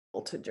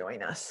able to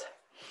join us.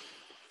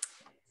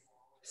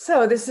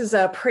 So this is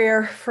a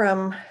prayer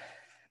from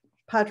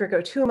Patrick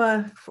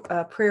Otuma,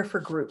 a prayer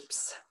for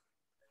groups.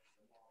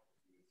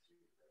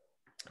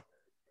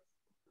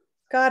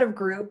 God of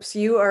groups,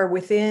 you are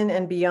within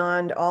and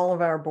beyond all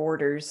of our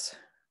borders,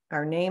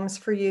 our names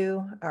for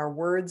you, our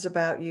words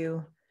about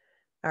you,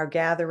 our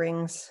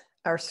gatherings,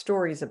 our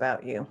stories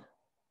about you.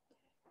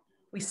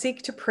 We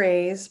seek to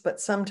praise, but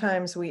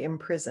sometimes we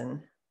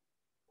imprison.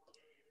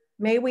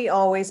 May we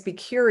always be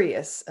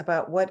curious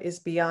about what is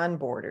beyond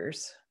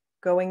borders,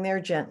 going there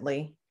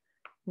gently,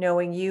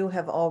 knowing you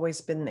have always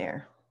been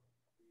there.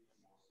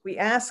 We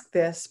ask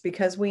this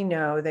because we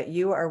know that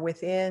you are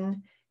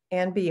within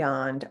and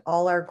beyond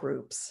all our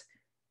groups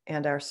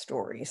and our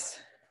stories.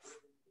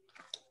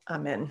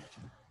 Amen.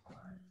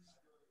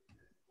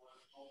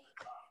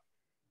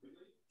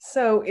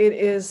 So it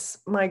is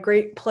my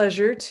great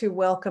pleasure to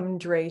welcome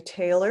Dre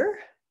Taylor.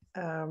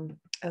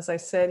 As I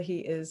said, he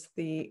is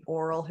the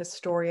oral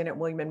historian at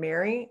William and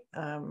Mary.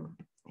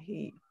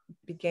 He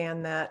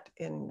began that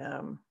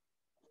in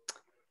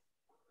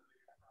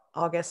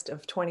August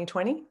of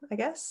 2020, I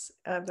guess.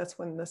 That's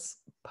when this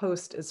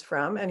post is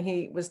from. And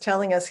he was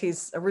telling us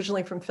he's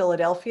originally from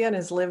Philadelphia and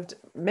has lived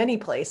many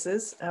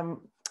places,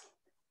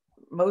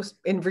 most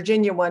in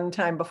Virginia one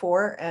time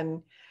before,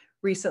 and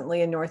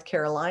recently in North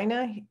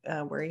Carolina,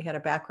 where he had a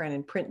background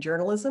in print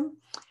journalism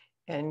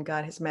and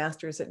got his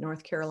master's at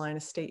North Carolina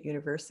State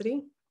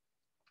University.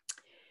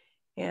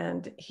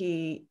 And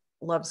he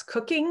loves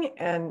cooking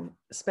and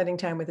spending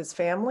time with his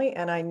family.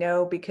 And I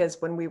know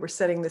because when we were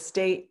setting this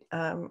date,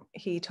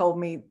 he told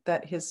me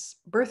that his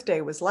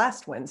birthday was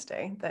last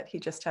Wednesday, that he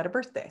just had a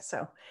birthday.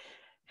 So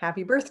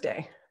happy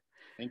birthday.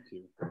 Thank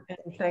you.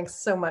 And thanks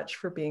so much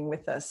for being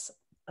with us.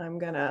 I'm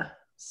gonna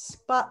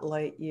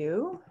spotlight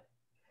you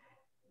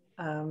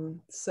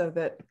so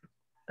that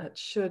it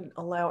should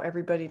allow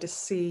everybody to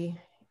see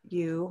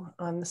you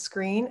on the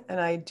screen. And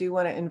I do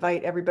want to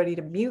invite everybody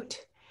to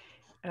mute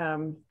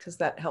because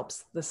that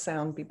helps the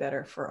sound be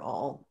better for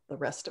all the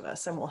rest of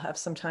us. And we'll have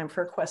some time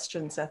for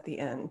questions at the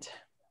end.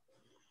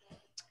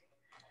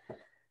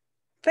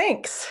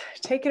 Thanks.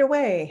 Take it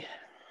away.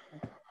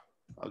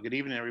 Well, good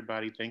evening,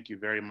 everybody. Thank you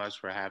very much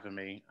for having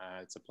me.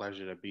 It's a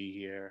pleasure to be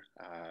here.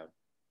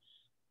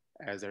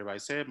 As everybody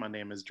said, my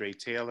name is Dre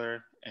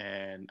Taylor,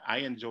 and I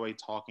enjoy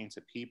talking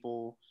to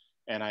people,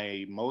 and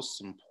I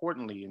most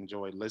importantly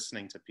enjoy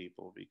listening to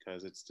people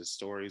because it's the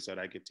stories that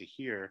I get to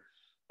hear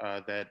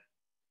that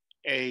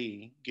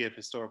A, give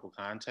historical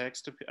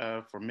context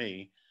for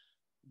me,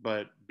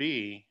 but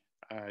B,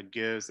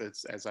 gives,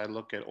 as I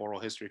look at oral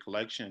history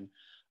collection,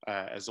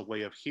 as a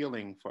way of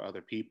healing for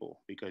other people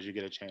because you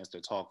get a chance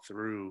to talk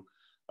through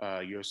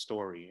your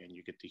story and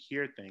you get to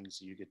hear things,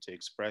 you get to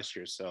express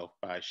yourself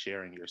by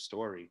sharing your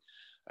story.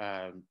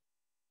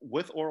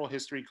 With oral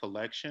history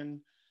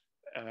collection,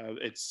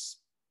 it's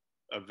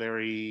a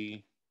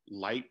very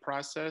light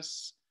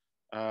process,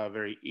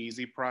 very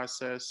easy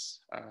process,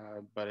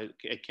 but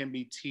it can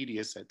be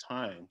tedious at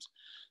times.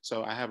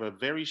 So I have a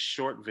very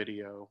short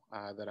video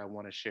that I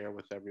want to share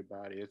with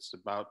everybody. It's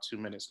about 2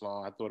 minutes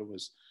long. I thought it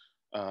was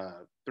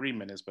 3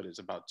 minutes, but it's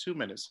about 2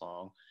 minutes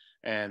long.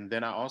 And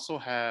then I also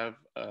have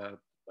a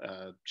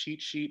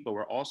cheat sheet, but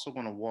we're also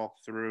going to walk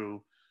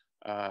through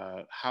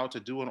how to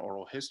do an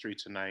oral history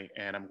tonight.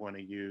 And I'm going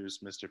to use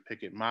Mr.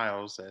 Pickett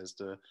Miles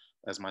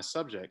as my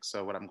subject.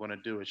 So what I'm going to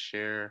do is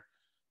share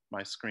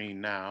my screen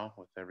now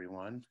with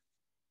everyone.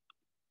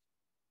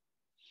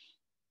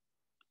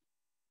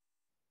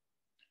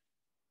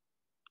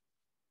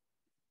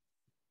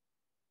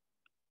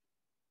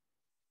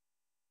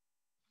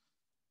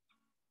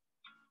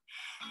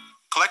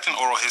 Collecting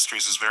oral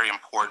histories is very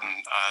important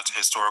to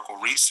historical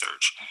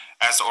research.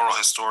 As the oral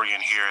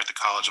historian here at the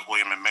College of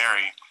William and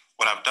Mary,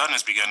 what I've done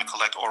is begun to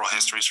collect oral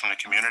histories from the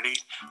community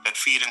that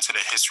feed into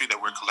the history that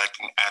we're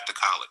collecting at the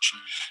college.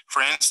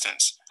 For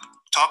instance,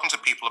 talking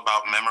to people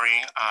about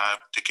memory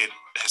to get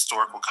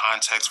historical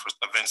context for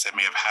events that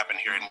may have happened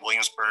here in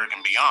Williamsburg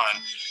and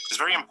beyond is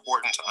very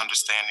important to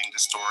understanding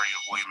the story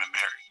of William and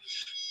Mary.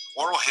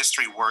 Oral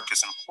history work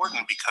is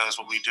important because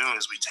what we do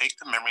is we take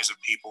the memories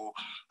of people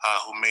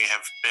who may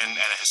have been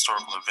at a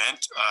historical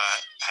event,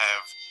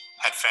 have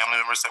had family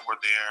members that were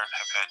there,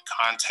 have had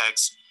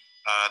context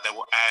that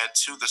will add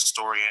to the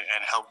story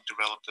and help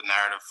develop the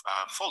narrative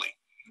fully.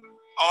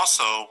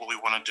 Also, what we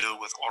want to do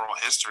with oral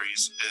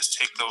histories is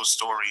take those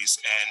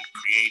stories and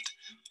create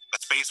a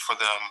space for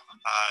them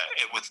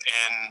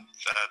within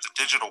the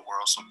digital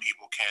world so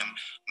people can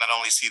not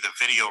only see the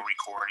video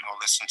recording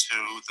or listen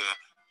to the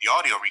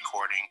audio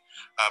recording,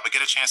 but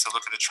get a chance to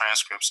look at the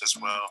transcripts as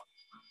well.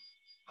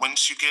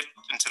 Once you get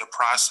into the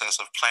process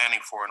of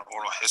planning for an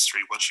oral history,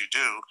 what you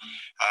do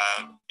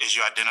is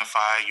you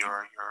identify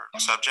your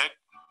subject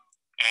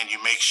and you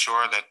make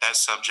sure that that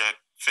subject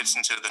fits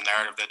into the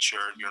narrative that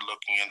you're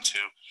looking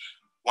into.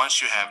 Once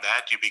you have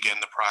that, you begin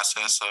the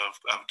process of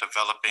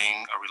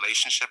developing a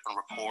relationship and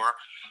rapport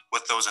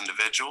with those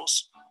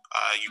individuals.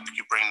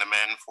 You bring them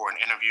in for an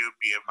interview,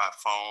 be it by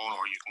phone,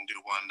 or you can do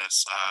one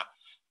that's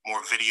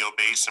more video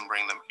based and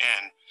bring them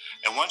in.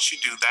 And once you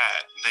do that,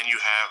 then you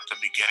have the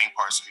beginning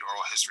parts of your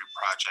oral history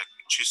project.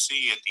 What you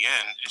see at the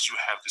end is you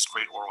have this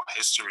great oral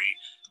history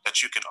that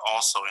you can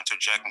also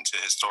interject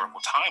into historical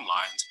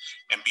timelines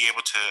and be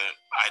able to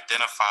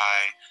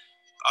identify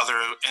other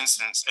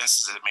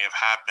instances that may have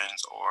happened,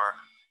 or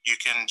you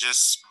can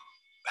just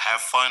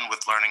have fun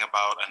with learning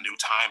about a new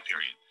time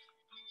period.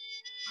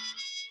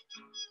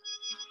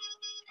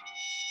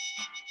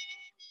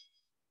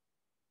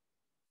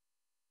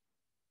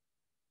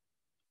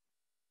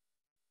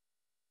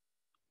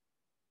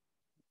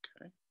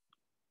 Okay.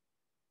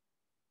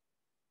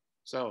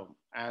 So,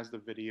 as the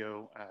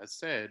video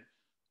said,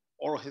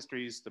 oral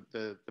histories,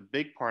 the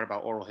big part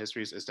about oral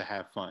histories is to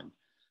have fun.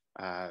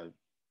 Uh,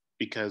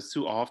 because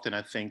too often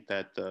I think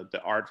that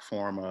the art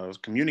form of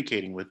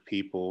communicating with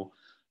people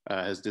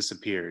has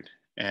disappeared.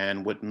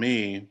 And with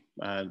me,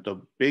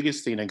 the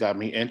biggest thing that got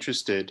me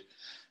interested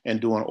in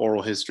doing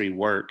oral history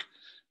work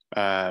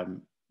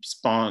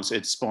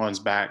spawns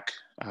back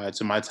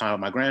to my time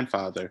with my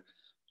grandfather.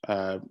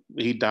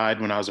 He died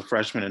when I was a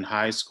freshman in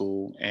high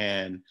school,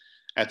 and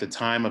at the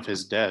time of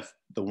his death,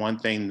 the one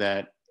thing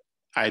that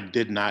I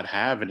did not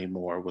have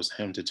anymore was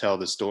him to tell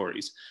the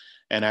stories.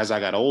 And as I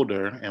got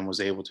older and was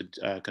able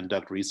to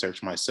conduct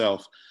research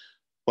myself,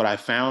 what I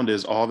found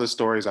is all the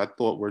stories I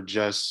thought were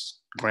just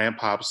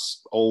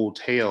grandpa's old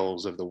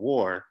tales of the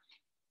war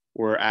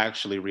were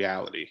actually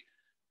reality.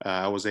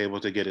 I was able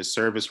to get his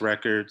service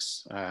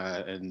records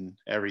and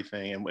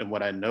everything. And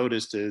what I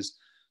noticed is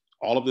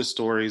all of the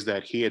stories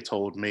that he had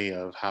told me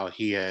of how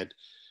he had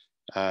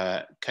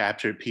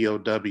captured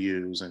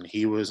POWs and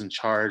he was in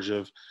charge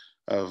of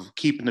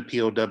keeping the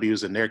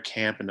POWs in their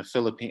camp in the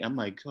Philippines. I'm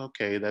like,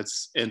 okay,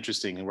 that's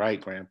interesting, right,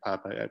 Grandpa?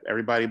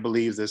 Everybody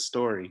believes this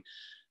story.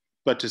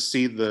 But to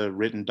see the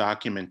written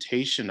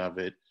documentation of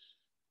it,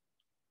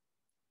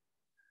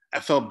 I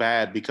felt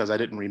bad because I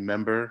didn't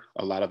remember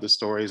a lot of the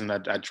stories, and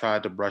I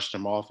tried to brush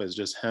them off as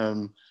just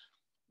him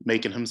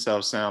making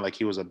himself sound like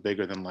he was a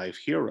bigger than life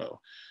hero.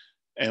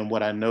 And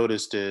what I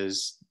noticed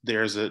is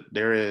there is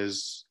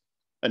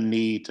a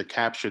need to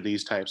capture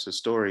these types of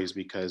stories,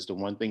 because the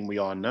one thing we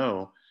all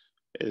know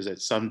is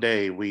that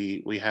someday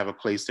we have a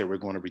place that we're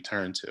going to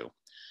return to.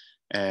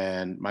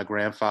 And my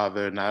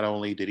grandfather, not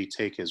only did he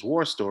take his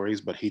war stories,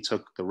 but he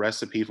took the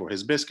recipe for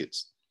his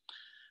biscuits.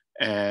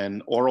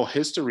 And oral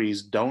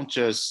histories don't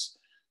just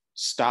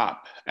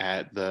stop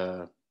at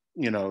the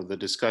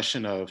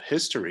discussion of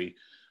history.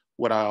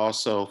 What I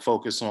also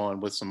focus on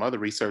with some other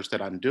research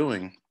that I'm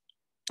doing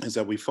is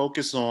that we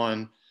focus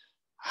on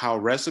how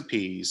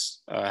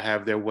recipes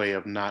have their way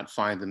of not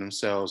finding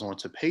themselves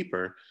onto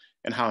paper,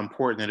 and how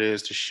important it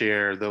is to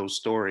share those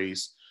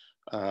stories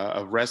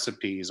of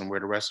recipes and where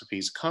the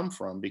recipes come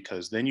from,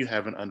 because then you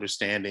have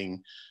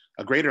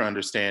a greater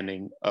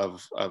understanding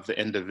of the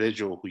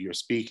individual who you're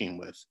speaking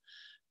with.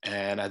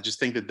 And I just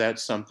think that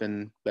that's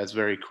something that's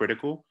very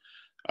critical,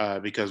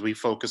 because we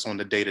focus on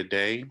the day to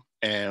day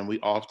and we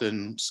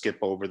often skip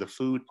over the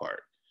food part.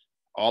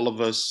 All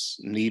of us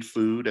need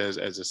food as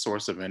a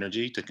source of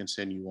energy to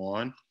continue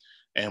on.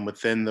 And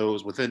within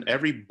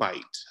every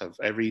bite of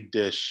every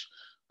dish,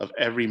 of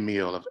every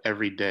meal, of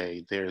every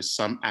day, there's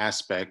some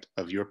aspect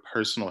of your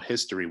personal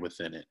history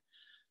within it.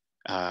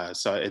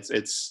 So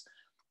it's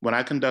when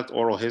I conduct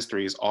oral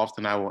histories,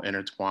 often I will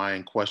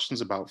intertwine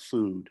questions about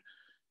food,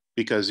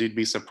 because you'd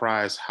be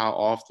surprised how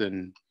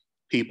often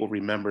people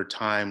remember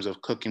times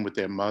of cooking with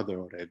their mother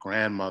or their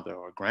grandmother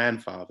or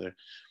grandfather,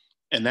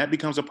 and that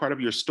becomes a part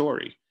of your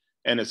story.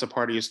 And it's a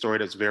part of your story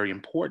that's very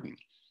important,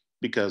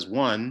 because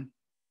one,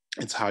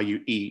 it's how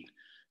you eat.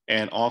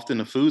 And often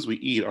the foods we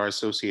eat are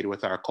associated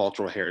with our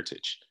cultural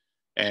heritage.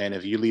 And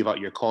if you leave out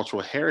your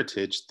cultural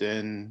heritage,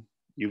 then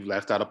you've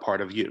left out a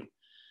part of you.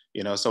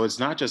 So it's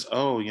not just,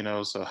 oh,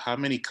 so how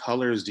many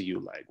colors do you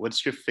like?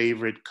 What's your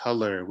favorite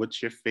color?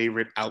 What's your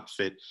favorite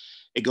outfit?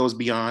 It goes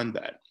beyond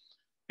that.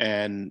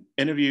 And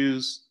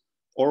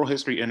oral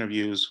history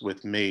interviews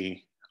with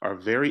me are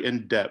very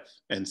in depth,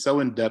 and so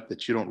in depth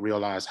that you don't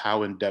realize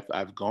how in depth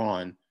I've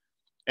gone.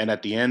 And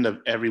at the end of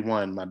every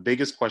one, my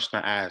biggest question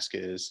I ask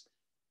is,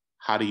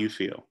 how do you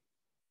feel?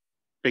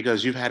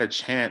 Because you've had a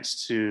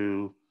chance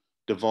to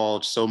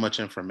divulge so much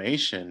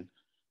information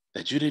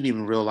that you didn't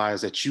even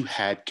realize that you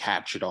had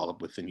captured all of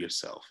within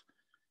yourself.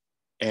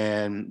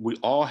 And we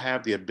all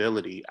have the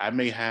ability. I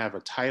may have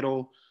a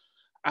title.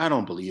 I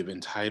don't believe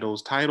in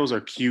titles. Titles are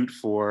cute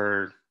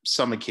for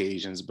some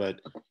occasions, but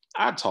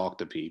I talk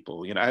to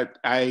people. I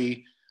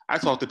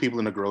talk to people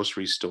in the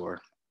grocery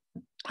store.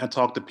 I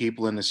talk to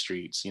people in the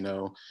streets.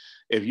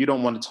 If you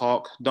don't want to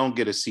talk, don't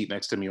get a seat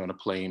next to me on a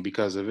plane,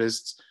 because if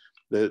it's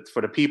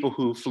for the people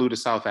who flew to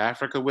South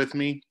Africa with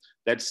me,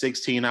 that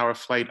 16-hour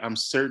flight, I'm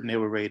certain they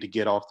were ready to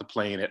get off the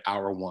plane at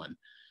hour one.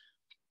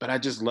 But I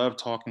just love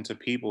talking to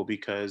people,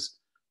 because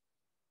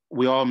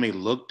we all may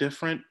look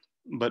different,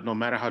 but no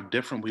matter how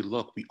different we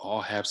look, we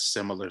all have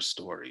similar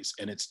stories.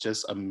 And it's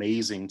just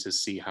amazing to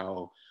see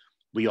how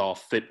we all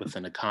fit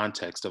within the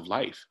context of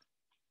life.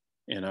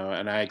 And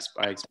I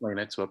explained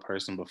that to a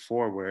person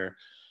before, where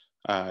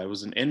it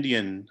was an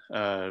Indian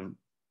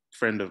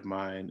friend of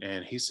mine,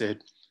 and he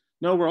said,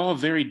 no, we're all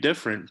very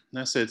different.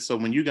 And I said, so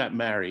when you got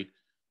married,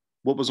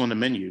 what was on the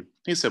menu?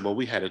 He said, well,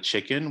 we had a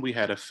chicken, we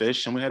had a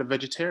fish, and we had a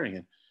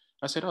vegetarian.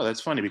 I said, oh, that's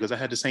funny because I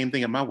had the same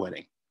thing at my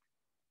wedding.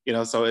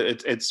 So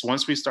it's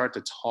once we start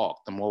to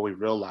talk, the more we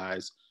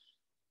realize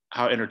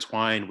how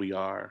intertwined we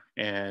are.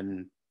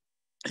 And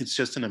it's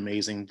just an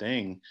amazing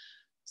thing.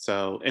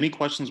 So any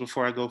questions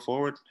before I go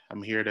forward?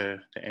 I'm here to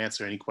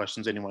answer any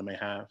questions anyone may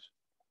have.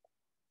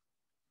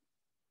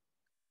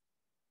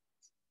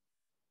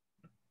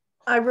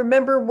 I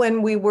remember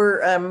when we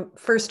were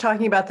first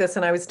talking about this,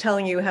 and I was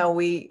telling you how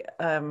we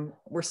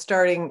were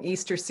starting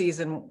Easter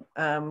season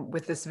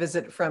with this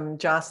visit from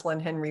Jocelyn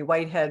Henry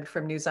Whitehead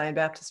from New Zion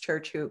Baptist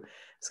Church, who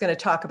was going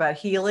to talk about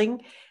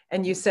healing.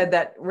 And you said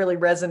that really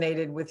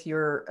resonated with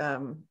your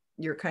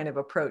kind of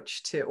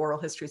approach to oral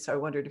history. So I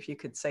wondered if you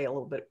could say a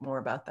little bit more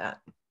about that.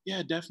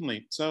 Yeah,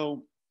 definitely.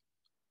 So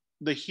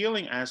the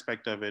healing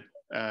aspect of it,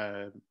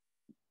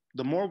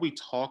 the more we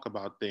talk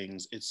about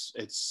things,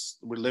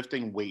 we're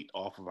lifting weight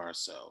off of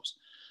ourselves.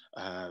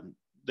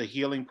 The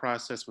healing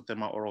process within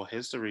my oral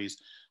histories,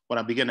 when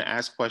I begin to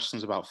ask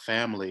questions about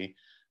family,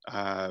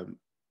 I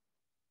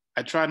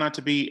try not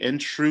to be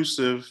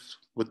intrusive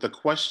with the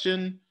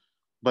question,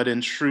 but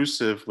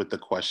intrusive with the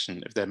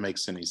question, if that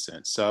makes any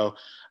sense. So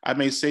I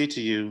may say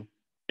to you,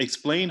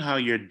 explain how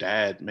your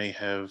dad may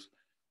have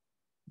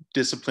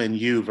disciplined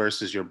you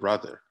versus your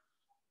brother.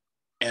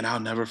 And I'll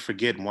never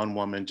forget, one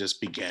woman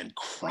just began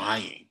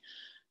crying.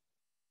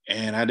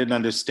 And I didn't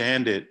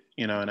understand it,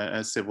 and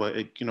I said, well,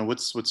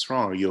 what's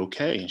wrong? Are you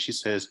okay? And she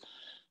says,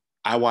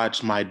 I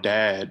watched my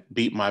dad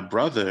beat my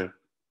brother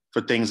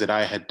for things that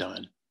I had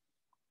done.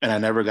 And I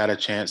never got a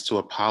chance to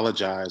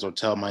apologize or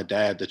tell my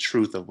dad the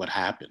truth of what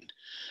happened.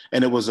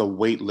 And it was a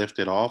weight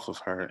lifted off of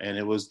her. And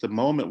it was the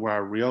moment where I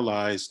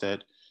realized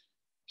that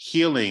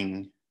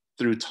healing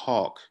through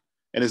talk,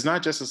 and it's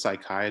not just a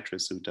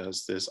psychiatrist who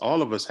does this,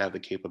 all of us have the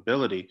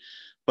capability,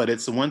 but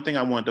it's the one thing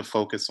I wanted to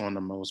focus on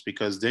the most,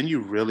 because then you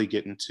really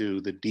get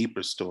into the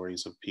deeper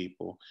stories of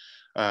people.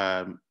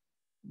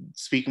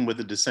 Speaking with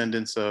the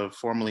descendants of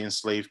formerly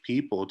enslaved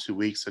people 2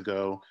 weeks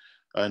ago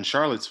in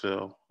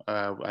Charlottesville,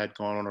 I had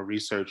gone on a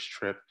research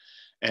trip,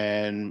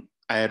 and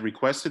I had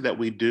requested that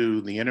we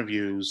do the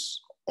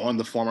interviews on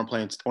the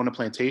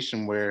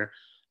plantation where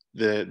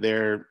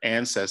their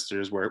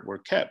ancestors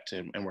were kept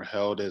and were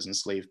held as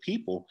enslaved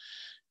people.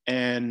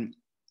 And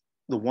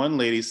the one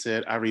lady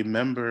said, I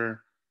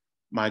remember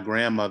my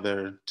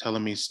grandmother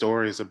telling me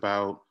stories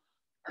about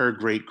her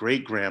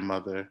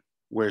great-great-grandmother,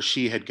 where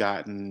she had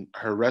gotten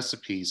her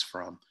recipes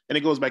from. And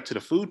it goes back to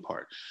the food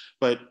part.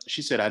 But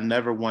she said, I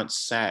never once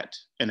sat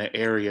in an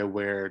area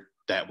where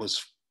that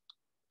was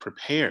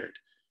prepared.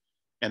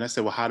 And I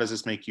said, well, how does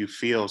this make you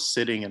feel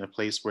sitting in a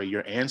place where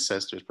your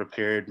ancestors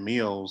prepared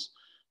meals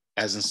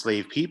as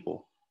enslaved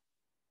people?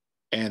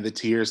 And the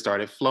tears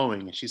started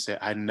flowing. And she said,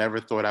 I never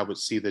thought I would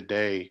see the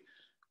day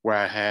where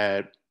I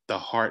had the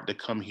heart to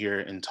come here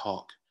and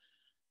talk.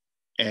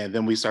 And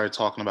then we started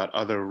talking about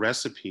other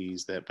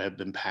recipes that had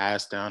been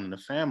passed down in the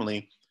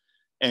family.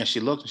 And she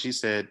looked and she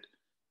said,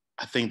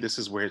 I think this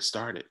is where it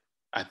started.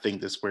 I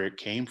think this is where it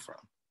came from.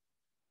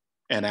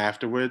 And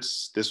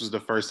afterwards, this was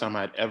the first time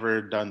I'd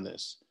ever done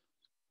this.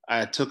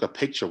 I took a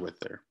picture with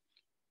her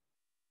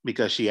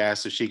because she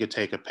asked if she could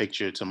take a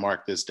picture to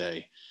mark this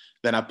day.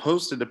 Then I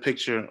posted the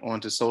picture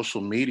onto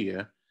social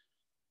media,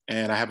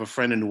 and I have a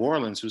friend in New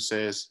Orleans who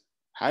says,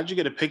 how'd you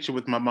get a picture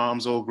with my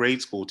mom's old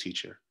grade school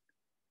teacher?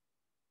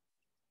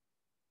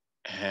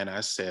 And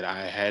I said,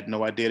 I had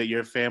no idea that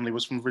your family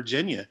was from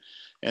Virginia.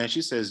 And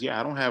she says, yeah,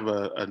 I don't have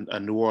a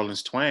New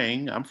Orleans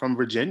twang. I'm from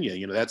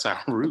Virginia. That's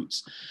our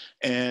roots.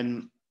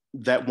 And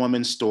that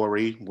woman's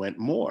story went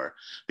more,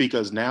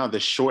 because now the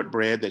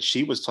shortbread that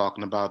she was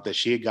talking about that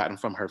she had gotten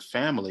from her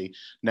family,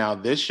 now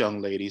this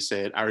young lady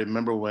said, I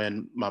remember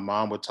when my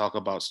mom would talk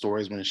about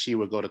stories when she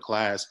would go to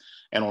class,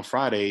 and on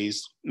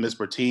Fridays, Miss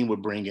Bertine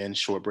would bring in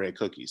shortbread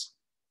cookies.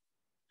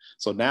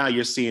 So now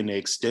you're seeing the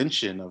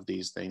extension of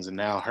these things. And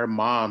now her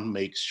mom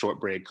makes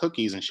shortbread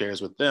cookies and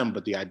shares with them,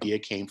 but the idea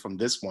came from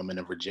this woman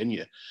in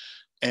Virginia.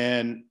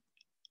 And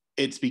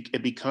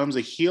it becomes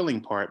a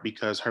healing part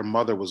because her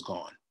mother was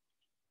gone.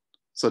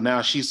 So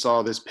now she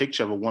saw this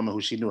picture of a woman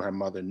who she knew her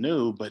mother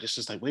knew, but it's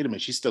just like, wait a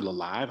minute, she's still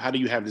alive? How do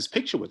you have this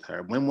picture with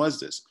her? When was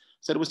this? I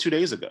said it was 2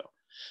 days ago.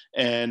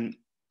 And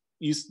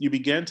you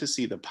begin to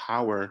see the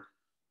power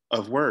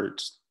of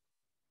words.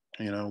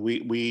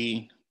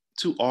 We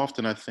too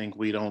often, I think,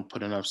 we don't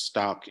put enough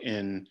stock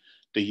in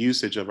the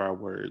usage of our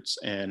words,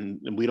 and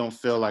we don't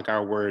feel like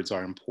our words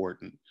are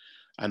important.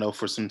 I know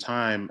for some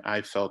time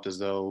I felt as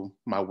though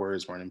my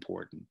words weren't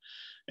important.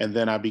 And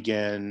then I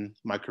began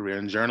my career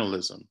in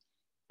journalism,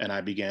 and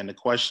I began to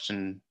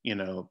question,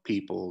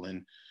 people.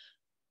 And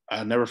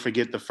I'll never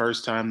forget the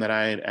first time that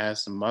I had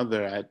asked a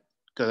mother,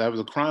 because I was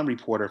a crime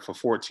reporter for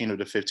 14 of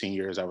the 15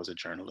 years I was a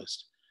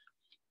journalist.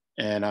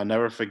 And I'll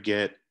never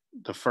forget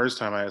the first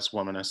time I asked a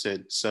woman, I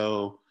said,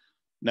 so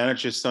now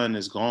that your son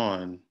is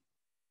gone,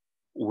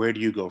 where do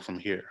you go from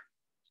here?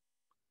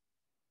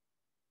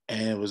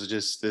 And it was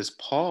just this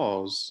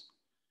pause.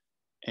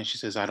 And she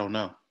says, I don't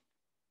know.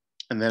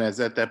 And then it's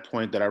at that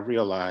point that I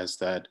realized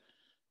that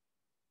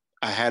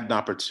I had an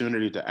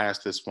opportunity to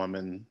ask this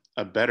woman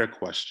a better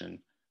question,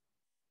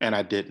 and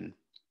I didn't.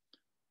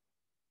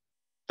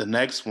 The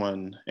next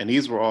one, and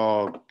these were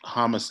all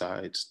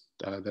homicides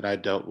that I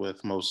dealt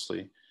with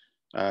mostly.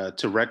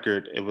 To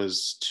record, it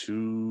was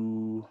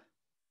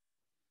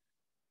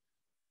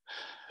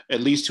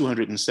at least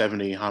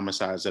 270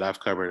 homicides that I've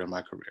covered in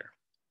my career.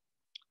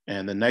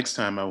 And the next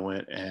time I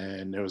went,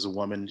 and there was a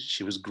woman,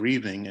 she was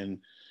grieving, and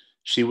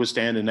she was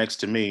standing next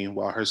to me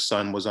while her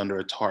son was under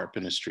a tarp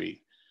in the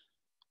street.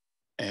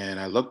 And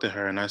I looked at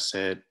her and I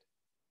said,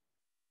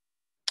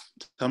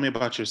 tell me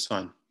about your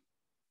son.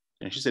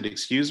 And she said,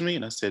 excuse me?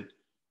 And I said,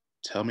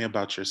 tell me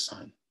about your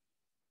son.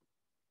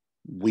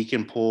 We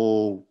can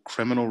pull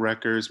criminal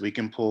records. We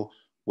can pull,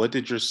 what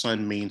did your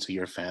son mean to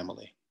your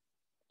family?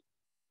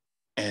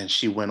 And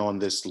she went on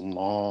this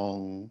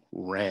long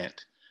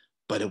rant,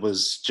 but it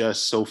was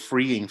just so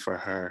freeing for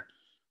her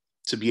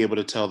to be able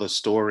to tell the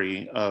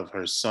story of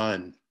her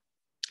son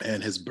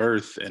and his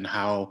birth and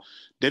how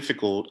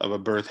difficult of a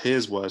birth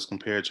his was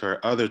compared to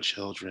her other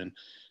children.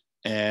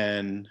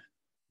 And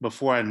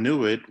before I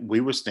knew it,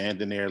 we were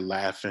standing there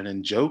laughing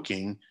and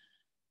joking,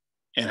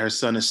 and her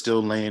son is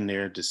still laying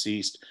there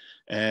deceased.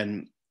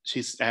 And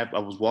I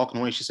was walking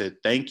away, she said,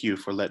 thank you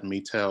for letting me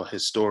tell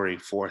his story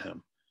for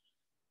him.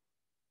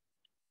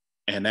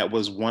 And that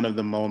was one of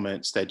the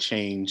moments that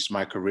changed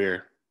my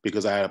career,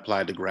 because I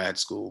applied to grad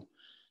school.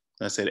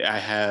 And I said, I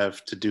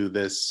have to do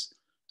this.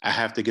 I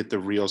have to get the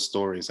real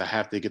stories. I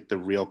have to get the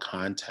real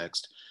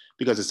context,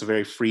 because it's a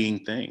very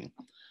freeing thing.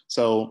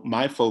 So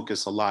my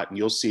focus a lot, and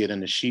you'll see it in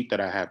the sheet that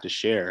I have to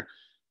share,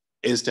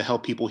 is to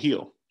help people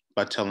heal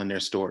by telling their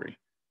story.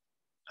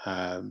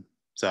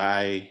 So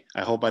I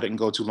hope I didn't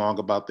go too long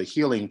about the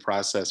healing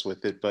process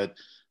with it, but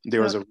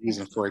there was a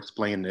reason for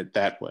explaining it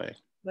that way.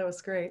 That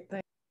was great.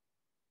 Thanks.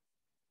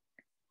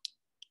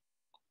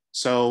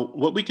 So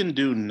what we can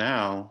do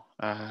now,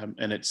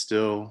 and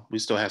we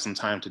still have some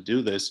time to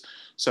do this.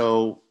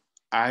 So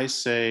I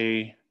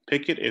say,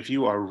 Pickett, if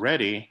you are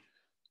ready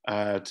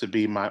to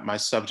be my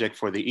subject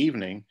for the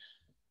evening,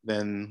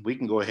 then we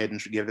can go ahead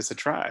and give this a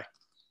try.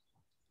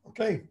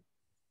 Okay.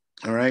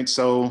 All right.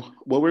 So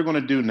what we're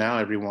going to do now,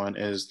 everyone,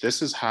 is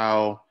this is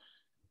how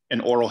an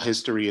oral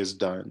history is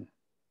done.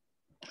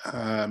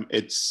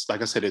 It's,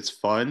 like I said, it's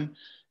fun.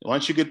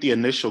 Once you get the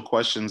initial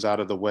questions out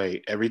of the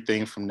way,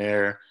 everything from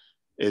there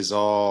is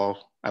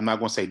all, I'm not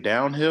going to say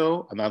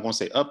downhill, I'm not going to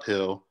say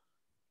uphill,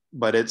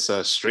 but it's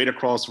a straight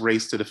across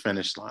race to the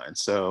finish line.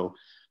 So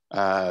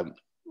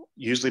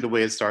usually the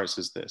way it starts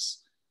is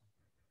this.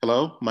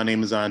 Hello, my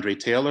name is Andre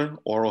Taylor,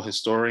 oral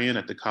historian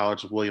at the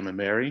College of William and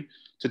Mary.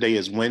 Today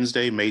is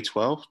Wednesday, May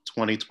 12th,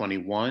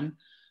 2021.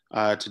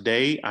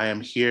 Today I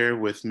am here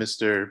with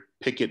Mr.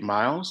 Pickett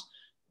Miles.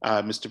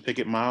 Mr.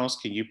 Pickett Miles,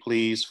 can you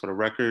please, for the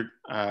record,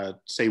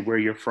 say where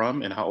you're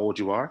from and how old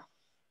you are?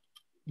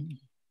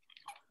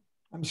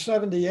 I'm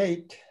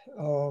 78,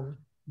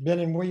 been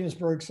in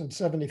Williamsburg since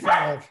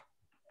 75.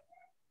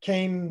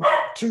 Came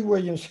to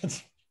Williamsburg,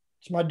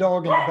 it's my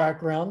dog in the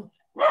background,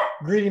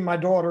 greeting my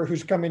daughter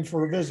who's coming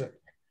for a visit.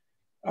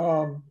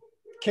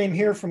 Came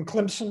here from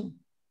Clemson,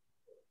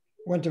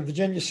 went to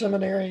Virginia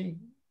Seminary,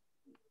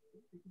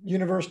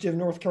 University of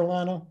North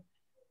Carolina,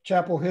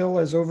 Chapel Hill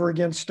as over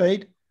against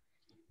State.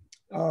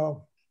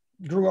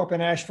 Grew up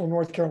in Asheville,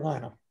 North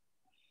Carolina.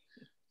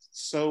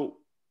 So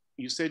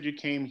you said you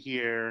came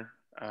here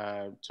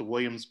to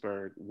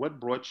Williamsburg. What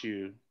brought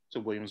you to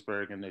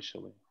Williamsburg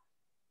initially?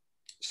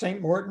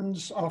 St.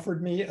 Martin's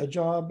offered me a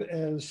job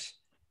as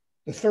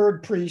the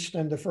third priest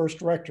and the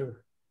first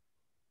rector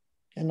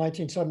in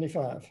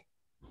 1975.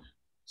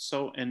 So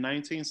in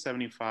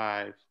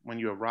 1975, when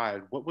you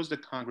arrived, what was the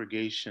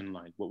congregation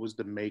like? What was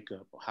the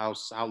makeup? How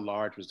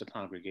large was the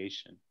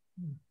congregation?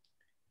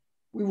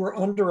 We were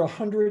under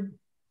 100.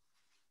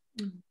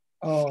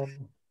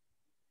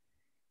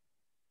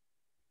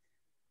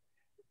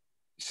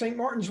 St.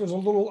 Martin's was a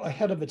little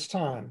ahead of its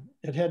time.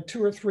 It had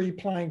 2 or 3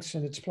 planks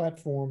in its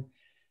platform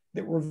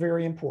that were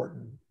very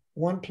important.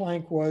 One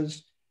plank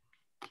was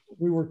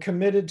we were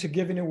committed to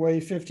giving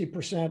away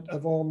 50%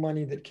 of all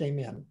money that came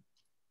in.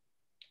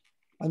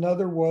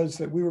 Another was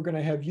that we were going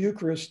to have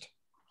Eucharist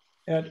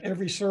at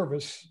every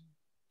service.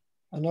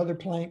 Another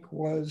plank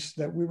was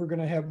that we were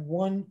going to have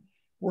one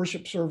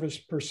worship service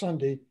per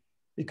Sunday,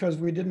 because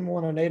we didn't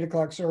want an 8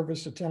 o'clock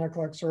service, a 10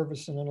 o'clock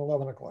service, and an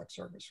 11 o'clock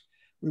service.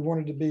 We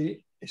wanted to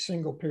be a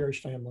single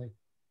parish family.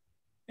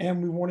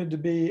 And we wanted to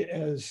be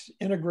as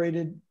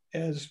integrated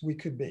as we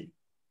could be.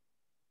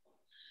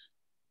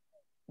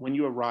 When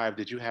you arrived,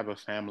 did you have a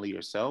family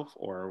yourself,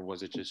 or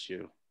was it just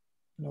you?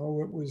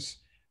 No, it was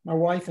my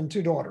wife and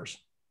 2 daughters.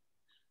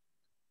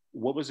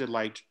 What was it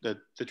like, the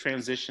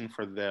transition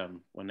for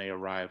them when they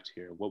arrived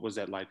here? What was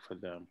that like for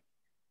them?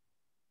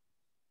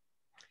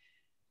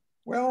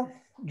 Well,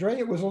 Dre,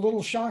 it was a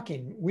little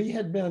shocking. We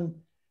had been,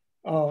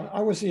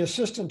 I was the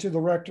assistant to the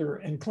rector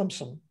in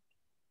Clemson.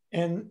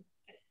 And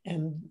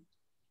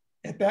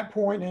at that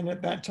point and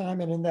at that time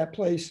and in that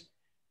place,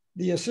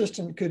 the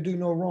assistant could do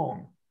no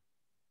wrong.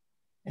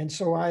 And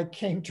so I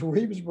came to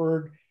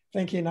Williamsburg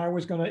thinking I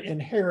was going to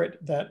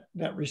inherit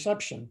that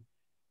reception.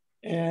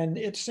 And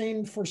it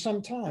seemed for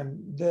some time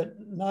that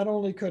not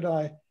only could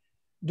I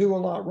do a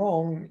lot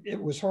wrong,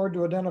 it was hard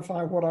to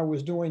identify what I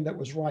was doing that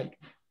was right.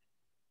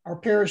 Our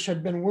parish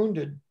had been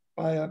wounded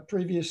by a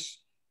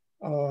previous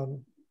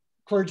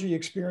clergy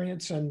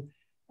experience, and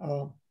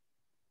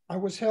I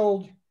was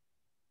held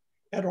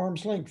at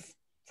arm's length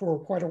for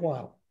quite a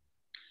while.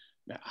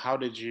 Now, how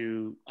did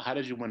you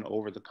win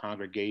over the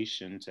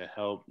congregation to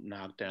help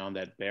knock down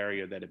that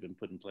barrier that had been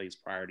put in place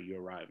prior to you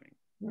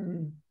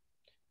arriving?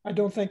 I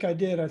don't think I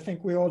did. I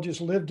think we all just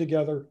lived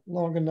together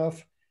long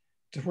enough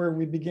to where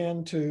we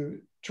began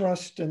to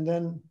trust and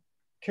then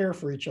care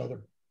for each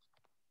other.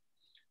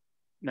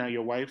 Now,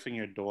 your wife and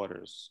your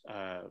daughters,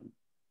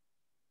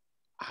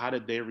 how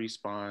did they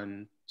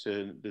respond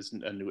to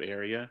a new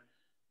area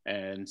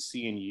and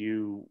seeing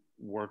you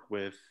work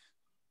with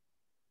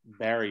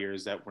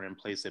barriers that were in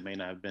place that may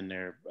not have been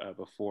there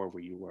before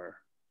where you were?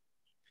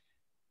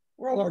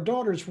 Well, our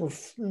daughters were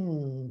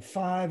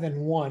 5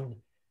 and 1,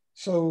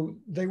 so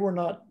they were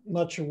not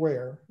much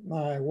aware.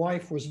 My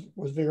wife was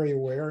very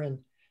aware, and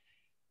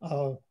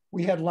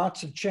we had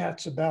lots of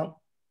chats about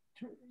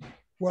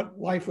what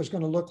life was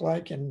going to look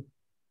like and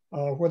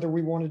whether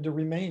we wanted to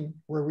remain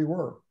where we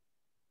were.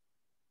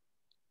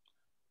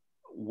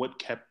 What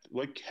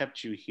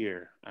kept you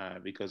here?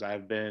 Because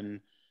I've been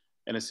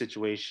in a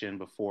situation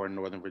before in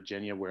Northern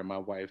Virginia where my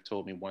wife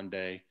told me one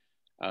day,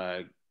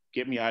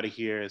 get me out of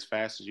here as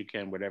fast as you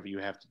can, whatever you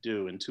have to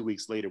do. And 2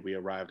 weeks later, we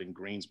arrived in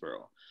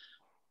Greensboro.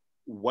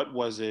 What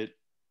was it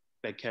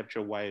that kept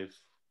your wife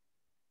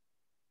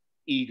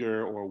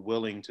eager or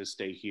willing to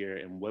stay here?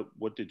 And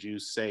what did you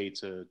say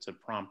to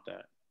prompt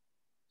that?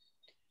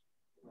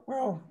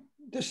 Well,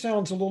 this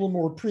sounds a little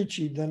more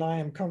preachy than I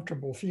am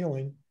comfortable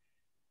feeling,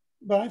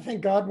 but I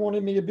think God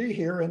wanted me to be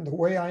here. And the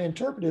way I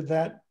interpreted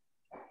that,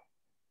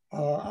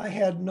 I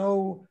had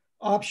no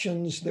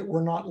options that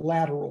were not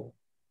lateral.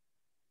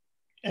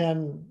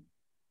 And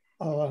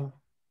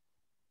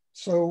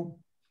so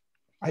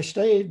I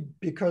stayed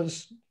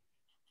because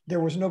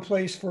there was no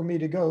place for me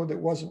to go that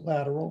wasn't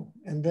lateral.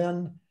 And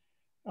then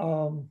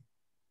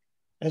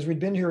as we'd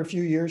been here a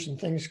few years and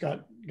things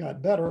got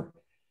better,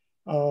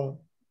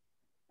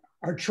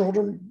 our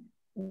children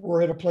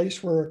were at a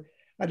place where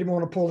I didn't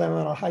want to pull them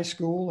out of high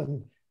school.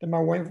 And then my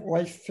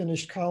wife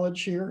finished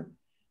college here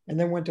and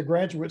then went to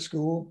graduate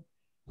school.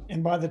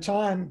 And by the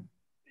time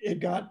it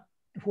got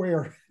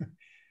where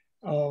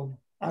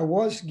I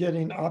was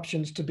getting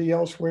options to be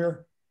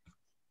elsewhere,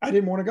 I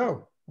didn't want to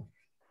go.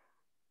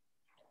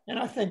 And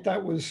I think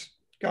that was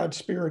God's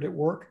Spirit at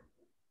work,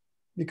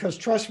 because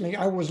trust me,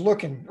 I was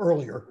looking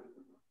earlier.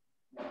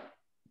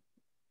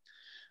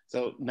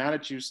 So now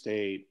that you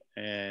stayed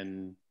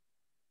and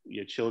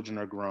your children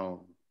are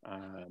grown,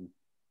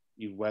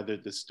 you've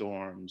weathered the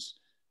storms,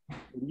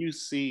 when you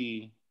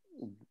see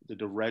the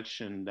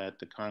direction that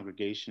the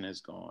congregation has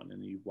gone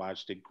and you've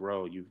watched it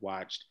grow, you've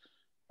watched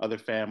other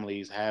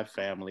families have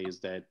families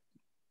that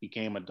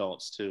became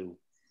adults too,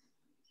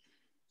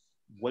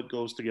 what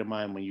goes through your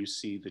mind when you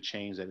see the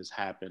change that has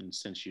happened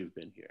since you've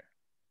been here?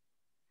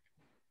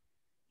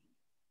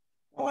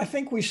 Well, I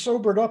think we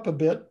sobered up a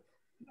bit.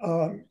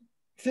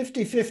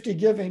 50-50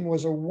 giving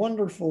was a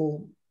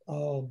wonderful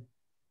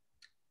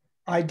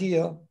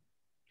idea,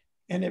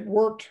 and it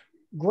worked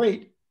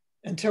great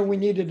until we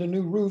needed a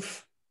new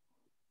roof,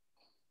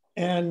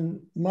 and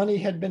money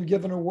had been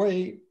given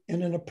away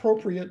in an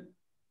appropriate,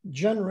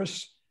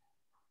 generous,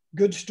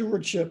 good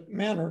stewardship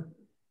manner.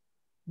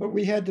 But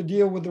we had to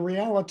deal with the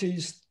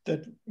realities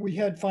that we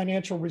had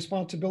financial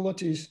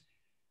responsibilities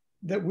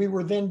that we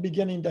were then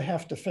beginning to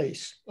have to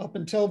face. Up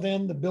until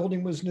then, the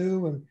building was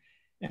new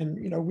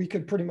and we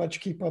could pretty much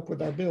keep up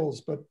with our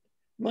bills, but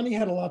money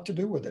had a lot to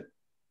do with it.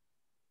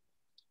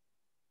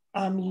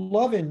 I'm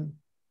loving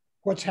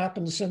what's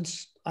happened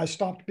since I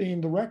stopped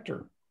being the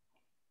rector.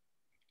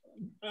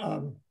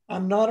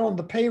 I'm not on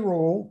the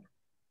payroll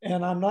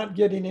and I'm not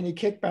getting any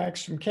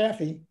kickbacks from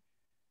Kathy,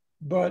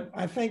 but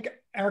I think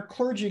our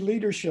clergy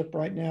leadership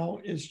right now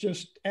is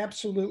just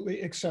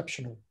absolutely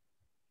exceptional.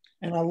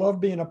 And I love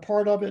being a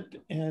part of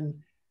it.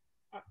 And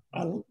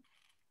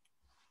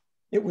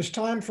it was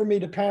time for me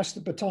to pass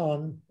the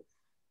baton.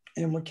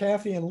 And with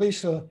Kathy and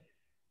Lisa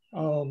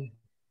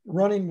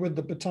running with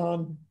the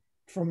baton,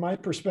 from my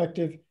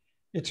perspective,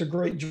 it's a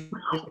great joy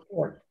to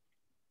report.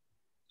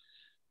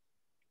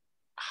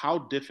 How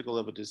difficult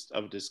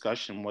of a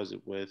discussion was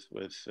it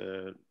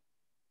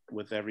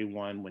with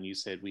everyone when you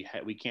said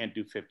we can't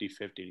do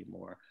 50-50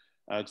 anymore?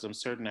 Because I'm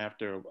certain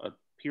after a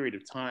period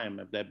of time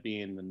of that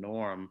being the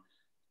norm,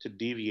 to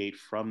deviate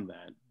from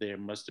that, there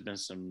must have been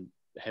some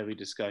heavy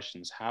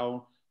discussions.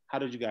 How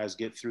did you guys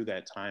get through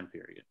that time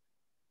period?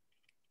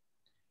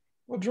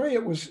 Well, Dre,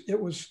 it was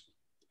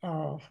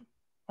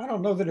I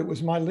don't know that it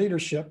was my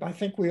leadership. I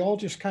think we all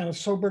just kind of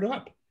sobered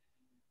up.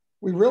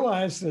 We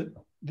realized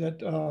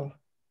that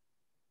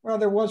well,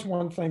 there was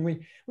one thing.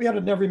 We had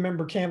an every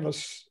member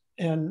canvas,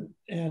 and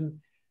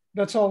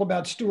that's all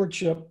about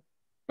stewardship,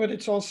 but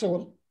it's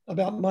also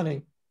about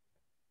money.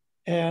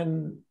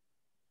 And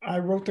I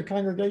wrote the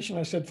congregation,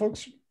 I said,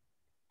 folks,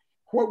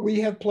 what we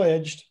have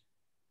pledged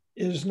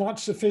is not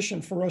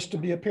sufficient for us to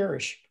be a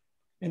parish.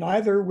 And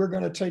either we're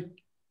going to take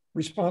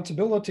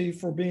responsibility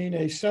for being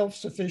a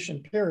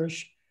self-sufficient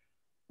parish,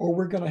 or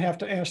we're going to have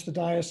to ask the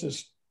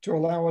diocese to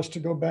allow us to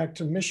go back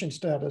to mission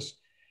status,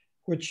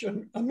 which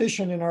a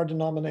mission in our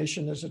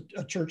denomination is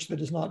a church that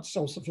is not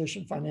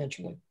self-sufficient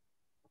financially.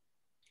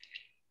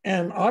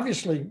 And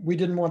obviously we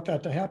didn't want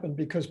that to happen,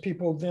 because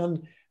people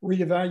then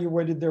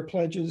reevaluated their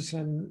pledges,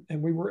 and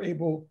we were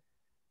able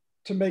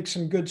to make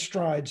some good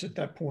strides at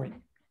that point.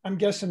 I'm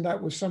guessing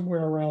that was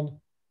somewhere around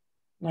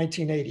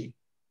 1980.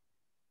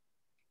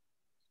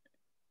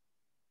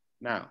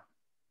 Now,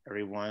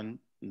 everyone,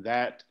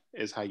 that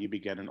is how you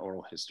begin an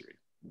oral history.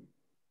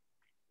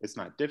 It's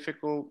not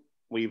difficult.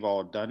 We've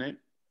all done it.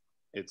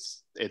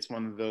 It's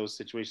one of those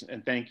situations.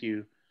 And thank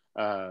you.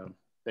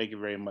 Thank you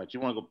very much. You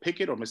want to go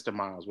Pickett or Mr.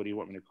 Miles? What do you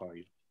want me to call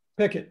you?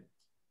 Pickett.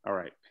 All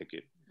right,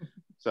 Pickett.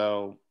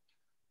 So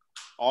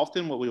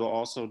often what we will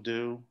also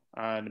do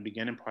in the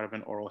beginning part of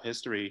an oral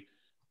history,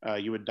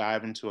 you would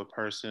dive into a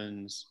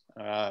person's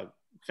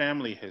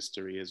family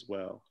history as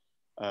well.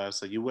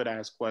 So you would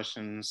ask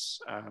questions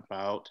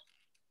about,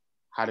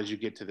 how did you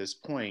get to this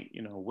point?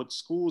 You know, what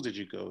schools did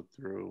you go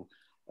through?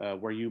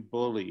 Were you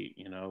bullied,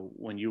 you know,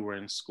 when you were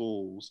in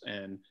schools?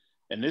 And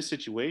in this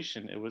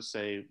situation, it would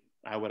say,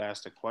 I would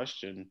ask the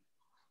question,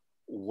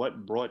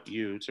 what brought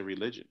you to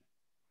religion?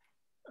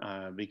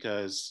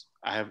 Because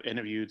I have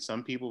interviewed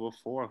some people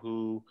before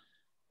who,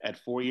 at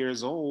 4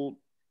 years old,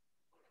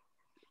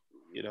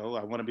 you know,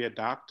 I want to be a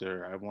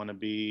doctor. I want to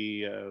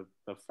be a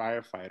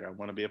firefighter. I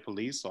want to be a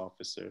police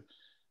officer.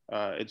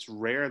 It's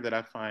rare that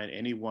I find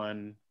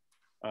anyone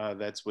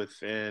that's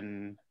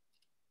within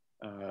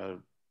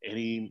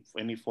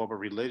any form of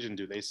religion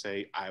do they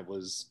say, I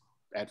was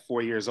at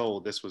 4 years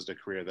old, this was the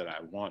career that I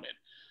wanted.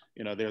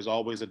 You know, there's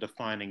always a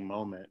defining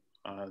moment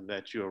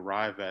that you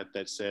arrive at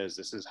that says,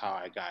 this is how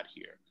I got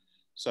here.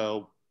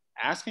 So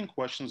asking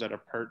questions that are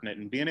pertinent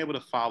and being able to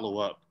follow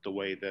up the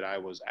way that I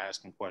was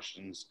asking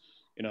questions,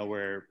 you know,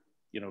 where,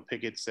 you know,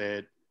 Pickett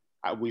said,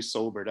 we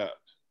sobered up,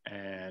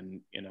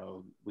 and, you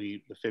know,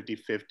 the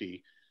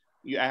 50-50,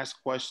 you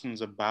ask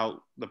questions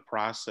about the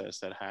process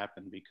that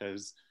happened,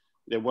 because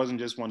there wasn't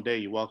just one day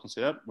you walk and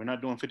say, oh, we're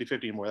not doing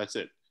 50-50 anymore, that's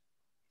it.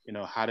 You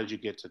know, how did you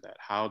get to that?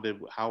 How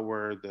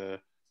were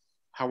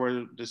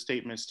the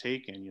statements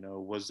taken? You know,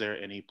 was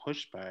there any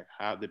pushback?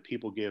 How did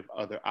people give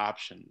other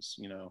options?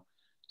 You know,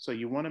 so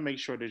you want to make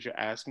sure that you're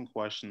asking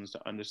questions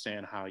to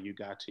understand how you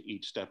got to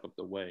each step of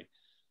the way.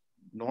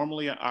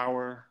 Normally an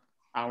hour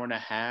and a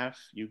half,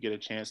 you get a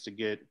chance to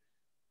get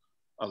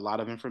a lot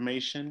of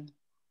information.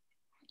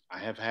 I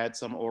have had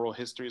some oral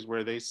histories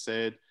where they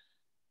said,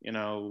 you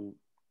know,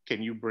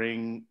 can you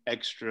bring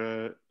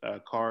extra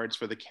cards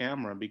for the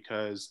camera,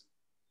 because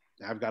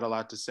I've got a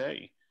lot to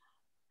say.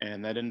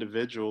 And that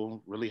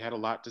individual really had a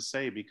lot to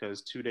say,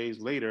 because 2 days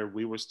later,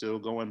 we were still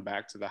going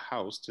back to the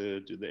house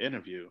to do the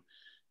interview.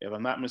 If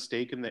I'm not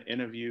mistaken, the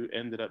interview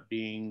ended up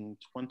being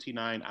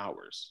 29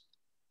 hours.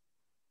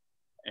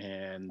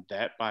 And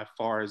that by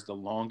far is the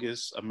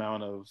longest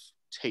amount of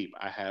tape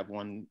I have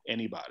on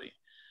anybody.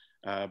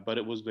 But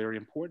it was very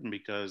important,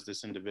 because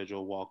this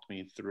individual walked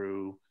me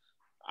through.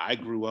 I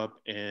grew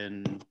up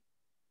in,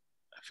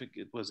 I think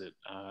it was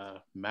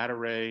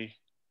Monterey,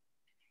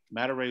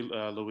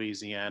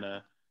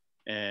 Louisiana,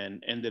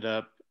 and ended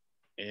up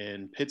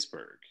in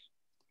Pittsburgh.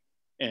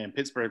 And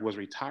Pittsburgh was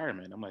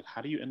retirement. I'm like,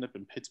 how do you end up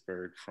in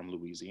Pittsburgh from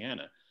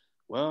Louisiana?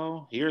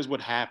 Well, here's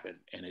what happened.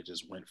 And it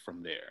just went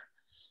from there.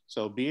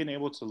 So being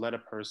able to let a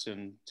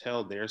person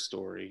tell their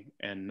story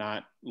and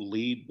not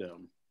lead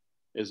them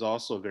is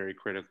also very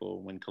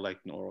critical when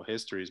collecting oral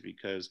histories,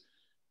 because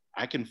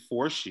I can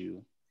force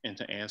you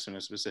into answering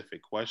a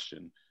specific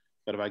question,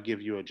 but if I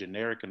give you a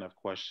generic enough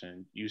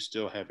question, you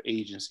still have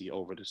agency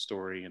over the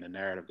story and the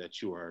narrative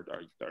that you are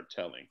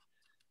telling.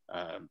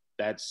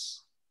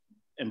 That's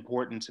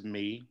important to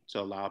me, to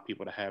allow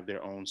people to have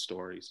their own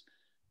stories.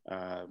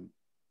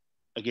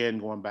 Again,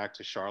 going back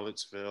to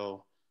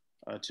Charlottesville,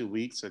 2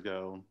 weeks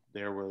ago,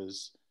 there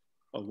was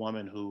a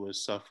woman who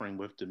was suffering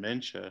with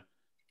dementia,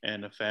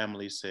 and the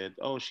family said,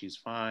 oh, she's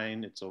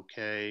fine, it's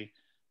okay.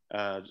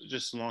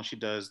 Just as long as she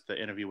does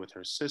the interview with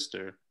her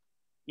sister,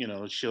 you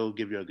know, she'll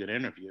give you a good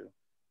interview.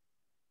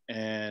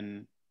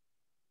 And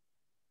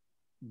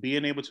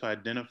being able to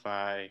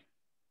identify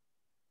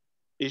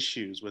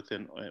issues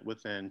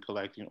within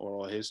collecting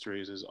oral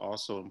histories is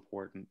also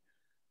important.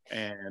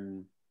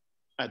 And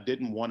I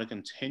didn't want to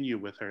continue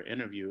with her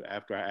interview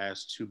after I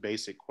asked two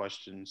basic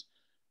questions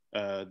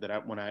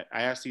when I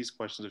asked these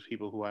questions of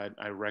people who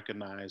I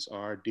recognize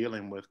are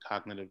dealing with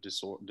cognitive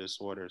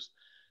disorders.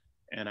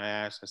 And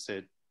I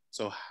said,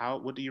 so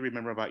what do you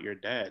remember about your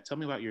dad? Tell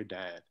me about your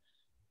dad.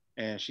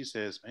 And she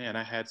says, man,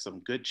 I had some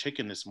good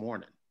chicken this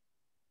morning.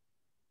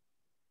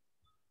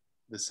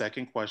 The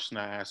second question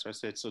I asked her, I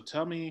said, so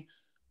tell me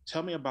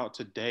about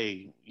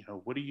today. You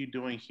know, what are you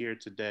doing here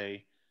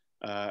today?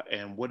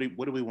 And what do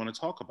we want to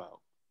talk about?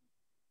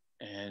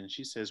 And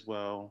she says,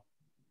 well,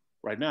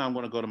 Right now, I'm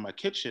going to go to my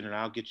kitchen and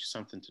I'll get you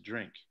something to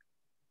drink.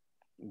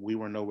 We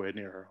were nowhere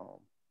near her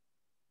home.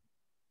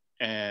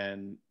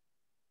 And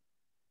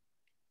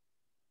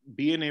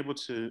being able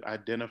to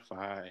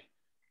identify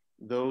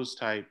those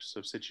types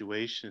of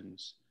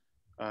situations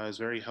is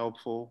very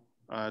helpful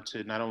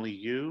to not only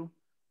you,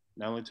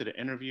 not only to the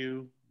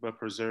interview, but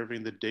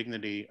preserving the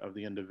dignity of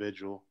the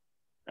individual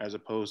as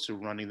opposed to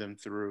running them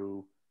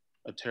through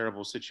a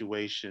terrible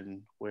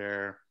situation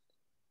where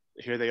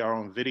here they are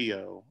on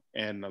video,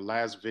 and the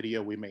last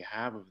video we may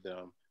have of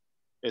them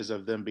is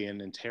of them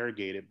being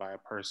interrogated by a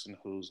person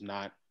who's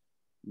not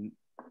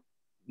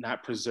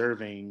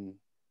preserving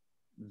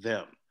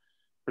them.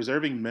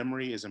 Preserving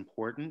memory is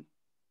important,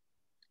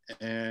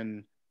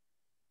 and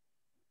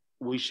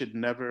we should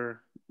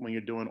never, when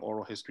you're doing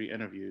oral history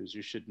interviews,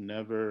 you should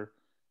never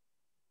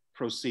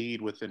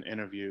proceed with an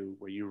interview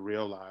where you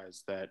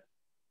realize that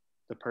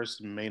the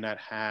person may not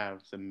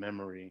have the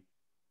memory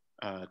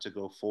to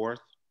go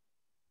forth,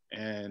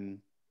 and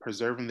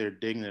preserving their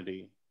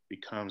dignity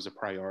becomes a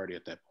priority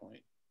at that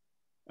point.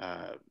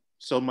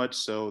 So much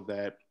so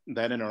that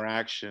that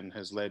interaction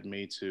has led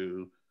me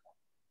to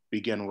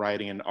begin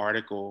writing an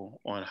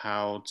article on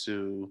how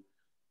to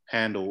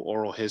handle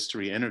oral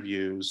history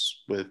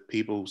interviews with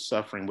people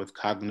suffering with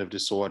cognitive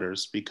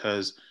disorders,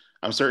 because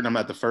I'm certain I'm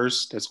not the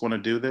first that's going to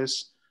do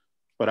this,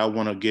 but I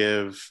want to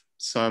give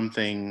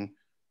something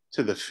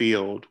to the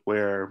field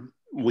where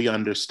we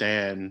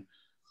understand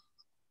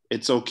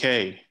it's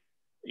okay,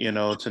 you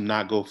know, to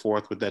not go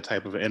forth with that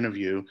type of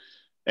interview,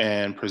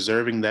 and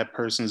preserving that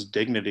person's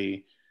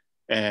dignity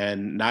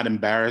and not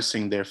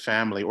embarrassing their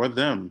family or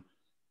them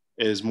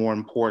is more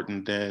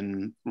important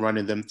than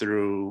running them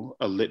through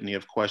a litany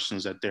of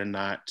questions that they're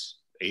not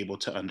able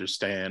to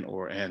understand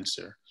or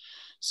answer.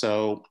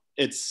 So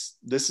this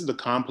is the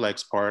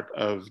complex part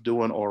of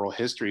doing oral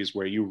histories,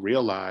 where you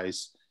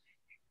realize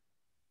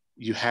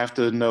you have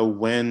to know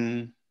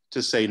when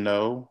to say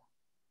no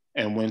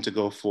and when to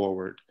go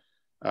forward.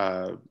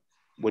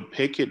 What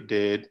Pickett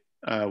did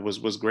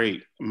was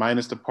great,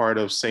 minus the part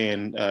of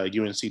saying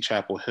UNC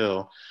Chapel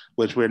Hill,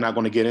 which we're not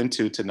going to get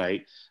into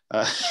tonight.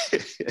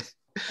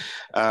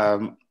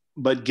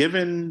 But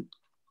given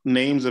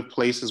names of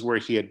places where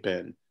he had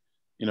been,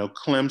 you know,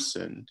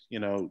 Clemson, you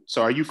know,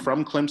 so are you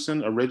from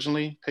Clemson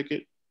originally,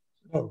 Pickett?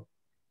 No.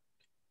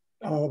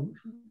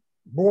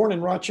 Born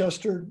in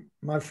Rochester,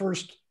 my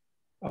first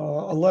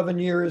 11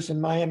 years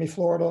in Miami,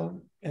 Florida,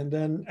 and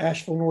then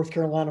Asheville, North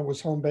Carolina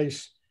was home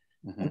base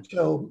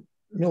until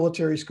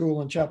military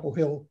school in Chapel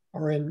Hill,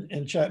 or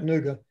in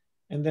Chattanooga,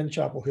 and then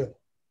Chapel Hill.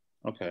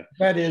 Okay.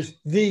 That is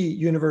the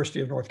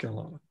University of North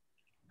Carolina.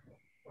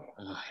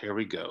 Here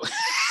we go.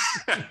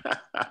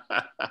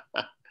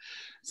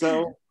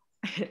 So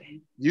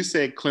you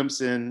said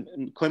Clemson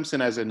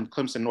as in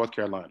Clemson, North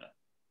Carolina.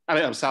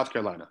 I'm South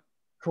Carolina.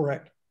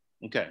 Correct.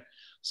 Okay.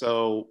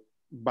 So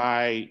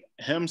by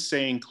him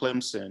saying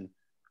Clemson,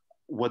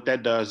 what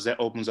that does, that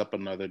opens up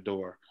another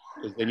door.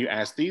 Then you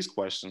ask these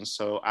questions.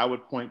 So I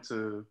would point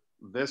to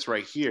this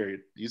right here.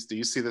 Do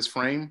you see this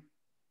frame?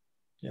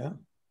 Yeah.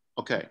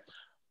 Okay.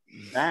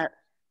 That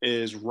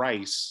is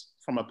rice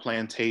from a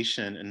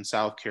plantation in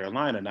South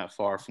Carolina, not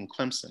far from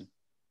Clemson.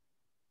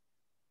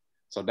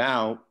 So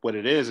now what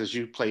it is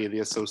you play the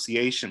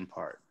association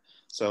part.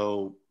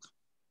 So,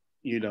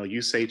 you know,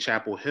 you say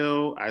Chapel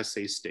Hill, I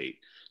say State.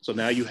 So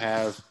now you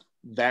have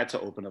that to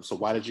open up. So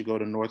why did you go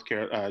to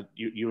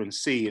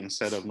UNC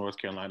instead of North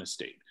Carolina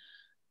State?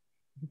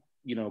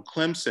 You know,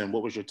 Clemson,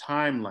 what was your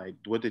time like?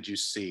 What did you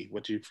see?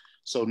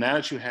 So now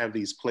that you have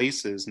these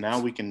places, now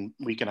we can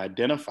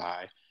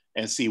identify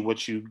and see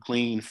what you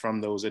gleaned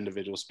from those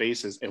individual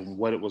spaces and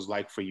what it was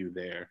like for you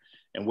there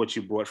and what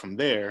you brought from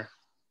there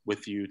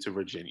with you to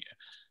Virginia.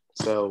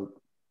 So,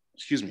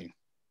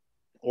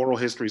 oral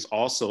histories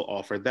also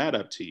offer that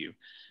up to you.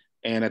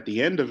 And at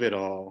the end of it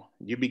all,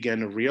 you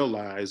begin to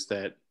realize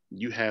that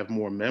you have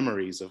more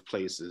memories of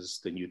places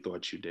than you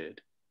thought you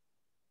did.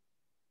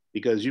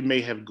 Because you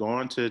may have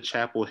gone to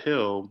Chapel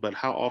Hill, but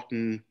how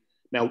often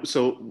now,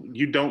 so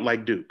you don't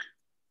like Duke?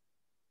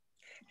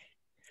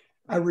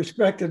 I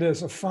respect it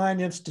as a fine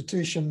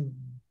institution,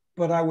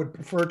 but I would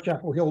prefer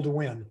Chapel Hill to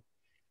win.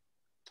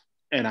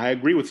 And I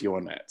agree with you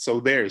on that. So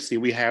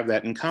we have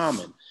that in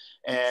common.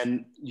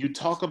 And you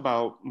talk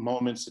about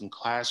moments in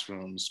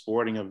classrooms,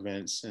 sporting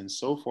events, and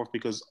so forth,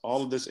 because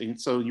all of this, and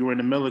so you were in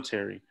the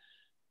military,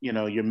 you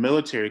know, your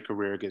military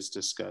career gets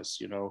discussed,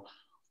 you know,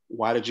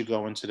 why did you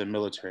go into the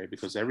military?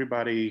 Because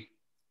everybody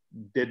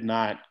did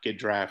not get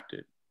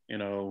drafted, you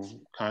know,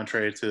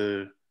 contrary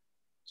to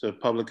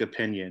public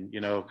opinion,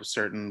 you know, for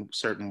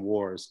certain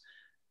wars.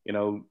 You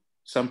know,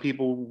 some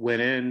people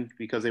went in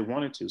because they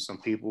wanted to. Some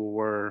people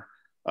were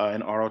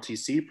in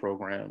ROTC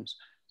programs.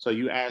 So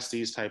you ask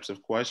these types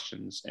of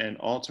questions, and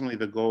ultimately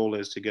the goal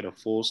is to get a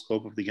full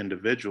scope of the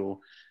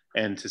individual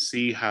and to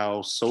see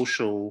how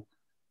social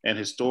and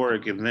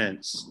historic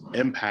events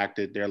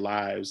impacted their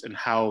lives and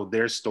how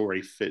their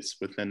story fits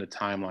within the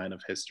timeline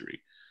of history.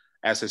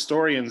 As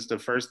historians, the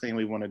first thing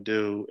we want to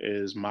do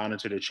is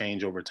monitor the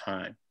change over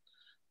time.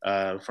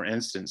 For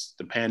instance,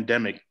 the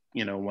pandemic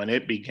when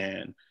it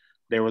began,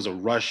 there was a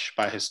rush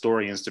by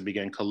historians to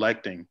begin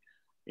collecting,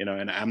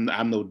 and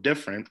I'm no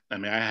different. I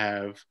mean, I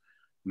have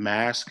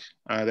masks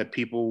that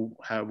people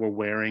were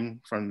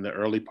wearing from the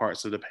early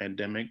parts of the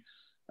pandemic.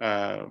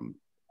 I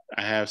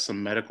have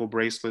some medical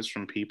bracelets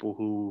from people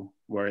who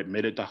were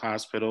admitted to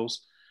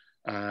hospitals.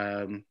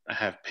 I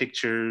have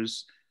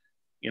pictures,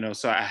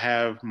 so I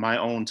have my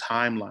own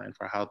timeline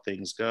for how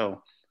things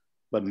go.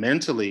 But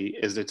mentally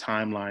is the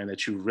timeline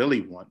that you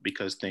really want,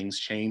 because things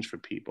change for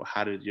people.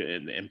 How did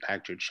it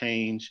impact your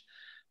change?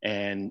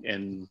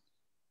 And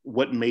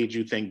what made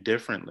you think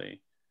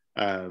differently?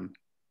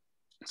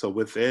 So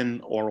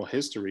within oral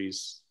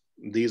histories,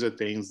 these are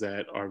things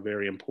that are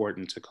very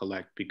important to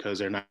collect because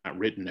they're not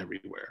written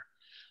everywhere.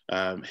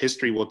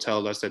 History will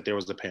tell us that there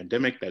was a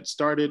pandemic that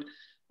started,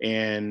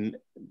 and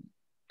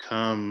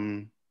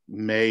come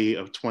May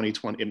of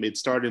 2020, it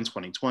started in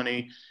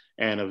 2020,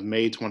 and of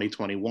May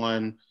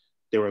 2021,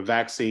 there were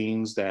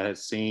vaccines that had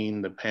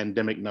seen the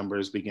pandemic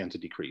numbers begin to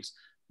decrease.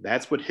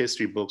 That's what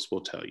history books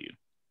will tell you.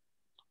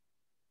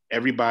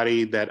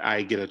 Everybody that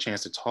I get a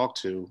chance to talk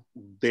to,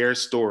 their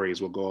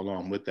stories will go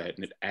along with that,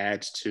 and it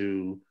adds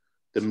to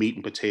the meat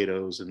and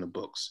potatoes in the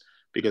books,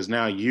 because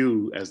now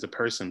you as the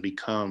person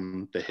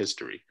become the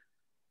history.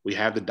 We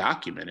have the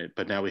documented,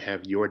 but now we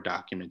have your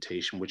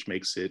documentation, which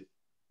makes it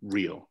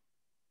real.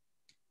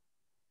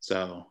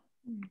 So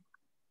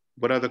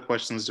what other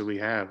questions do we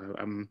have?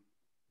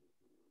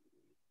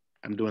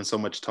 I'm doing so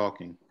much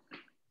talking.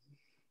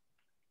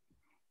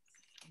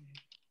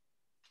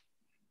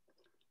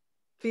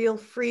 Feel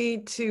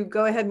free to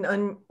go ahead and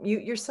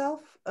unmute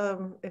yourself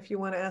if you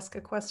want to ask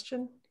a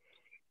question.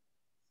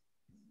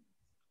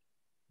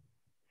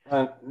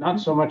 Not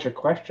so much a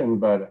question,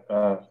 but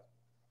a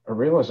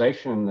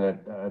realization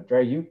that,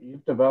 Dre,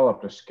 you've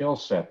developed a skill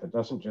set that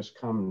doesn't just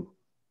come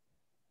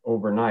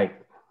overnight.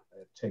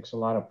 It takes a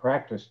lot of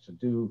practice to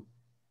do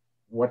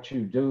what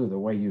you do the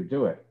way you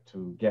do it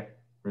to get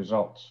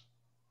results.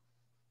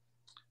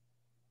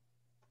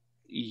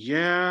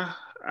 Yeah,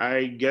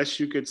 I guess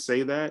you could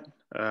say that.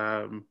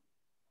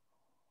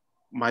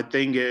 My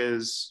thing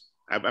is,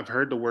 I've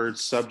heard the word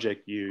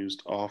subject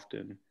used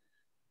often,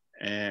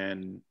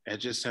 and it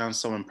just sounds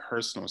so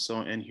impersonal,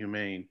 so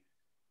inhumane.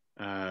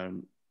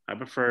 I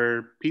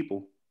prefer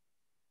people.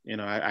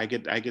 I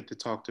get to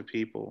talk to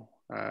people,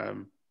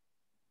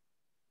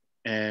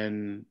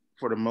 and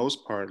for the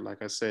most part,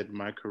 like I said,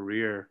 my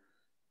career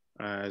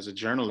as a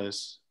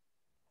journalist,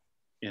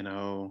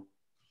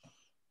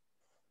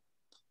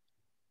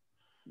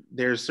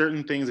 there's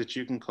certain things that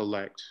you can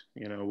collect.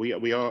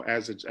 We all,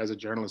 as a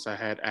journalist, I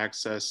had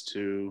access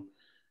to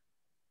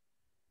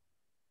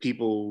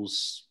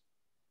people's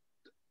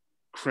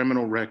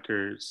criminal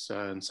records.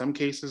 In some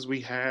cases, we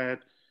had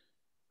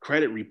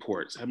credit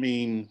reports. I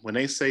mean, when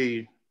they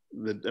say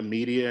the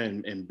media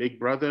and Big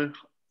Brother,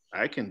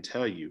 I can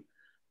tell you,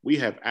 we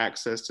have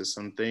access to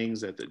some things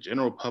that the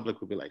general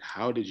public would be like,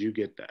 how did you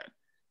get that?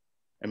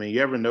 I mean,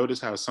 you ever notice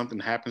how something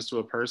happens to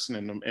a person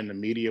and the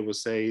media will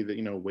say that,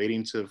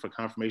 waiting for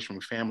confirmation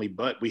from family,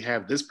 but we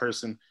have this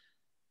person,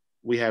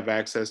 we have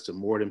access to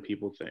more than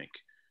people think.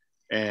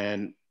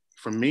 And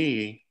for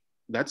me,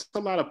 that's a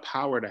lot of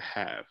power to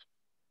have.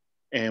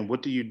 And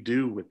what do you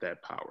do with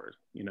that power?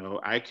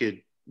 I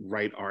could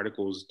write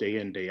articles day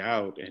in, day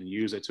out and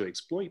use it to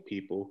exploit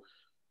people,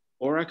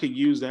 or I could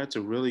use that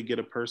to really get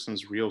a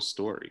person's real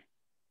story,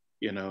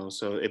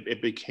 so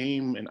it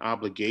became an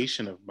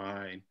obligation of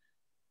mine.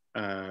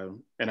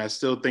 And I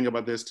still think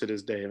about this to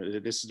this day.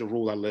 This is the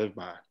rule I live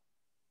by.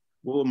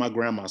 What would my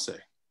grandma say?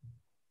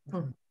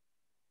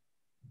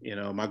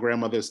 My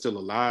grandmother is still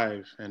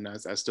alive, and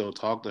I still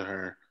talk to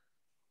her.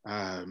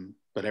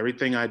 But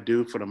everything I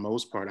do, for the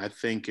most part, I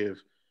think of,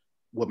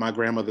 would my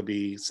grandmother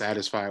be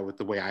satisfied with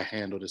the way I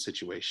handled the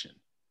situation?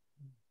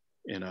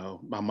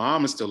 My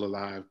mom is still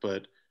alive,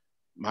 but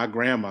my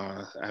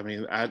grandma, I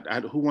mean,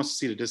 who wants to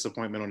see the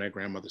disappointment on their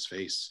grandmother's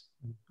face?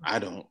 I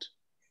don't,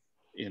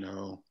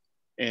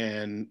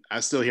 and I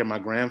still hear my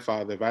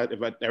grandfather, if I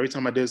every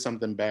time I did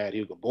something bad, he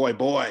would go, boy,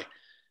 boy.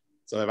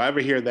 So if I ever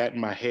hear that in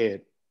my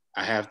head,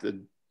 I have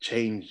to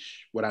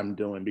change what I'm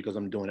doing because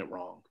I'm doing it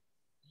wrong.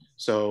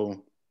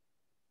 So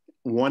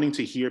wanting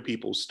to hear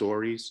people's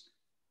stories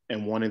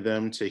and wanting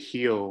them to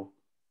heal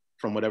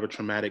from whatever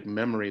traumatic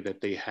memory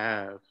that they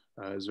have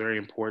is very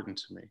important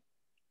to me.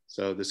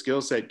 So the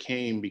skill set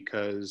came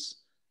because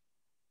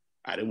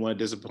I didn't want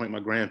to disappoint my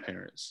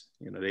grandparents.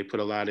 They put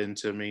a lot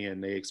into me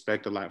and they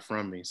expect a lot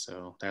from me.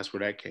 So that's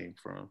where that came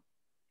from.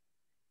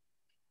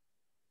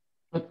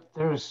 But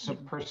there's a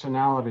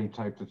personality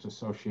type that's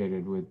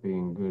associated with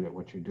being good at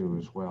what you do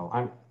as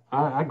well.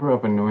 I grew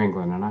up in New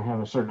England, and I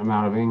have a certain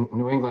amount of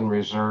New England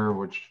reserve,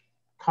 which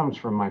comes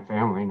from my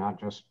family, not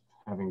just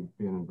having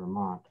been in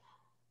Vermont.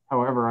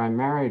 However, I'm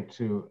married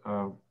to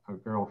a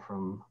girl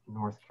from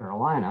North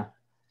Carolina,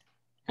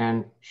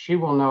 and she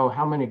will know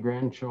how many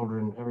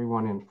grandchildren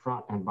everyone in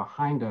front and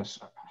behind us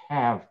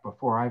have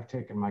before I've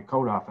taken my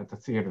coat off at the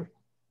theater.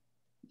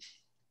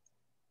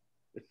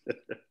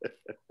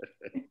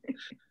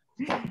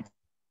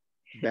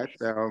 That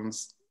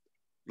sounds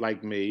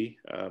like me.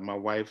 My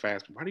wife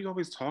asked me, why do you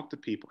always talk to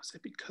people? I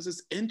said, because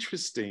it's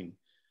interesting.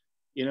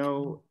 You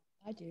know,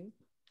 I do.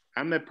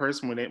 I'm that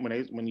person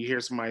when you hear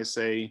somebody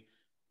say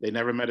they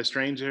never met a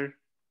stranger,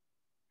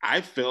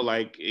 I feel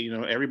like, you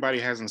know, everybody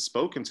hasn't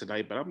spoken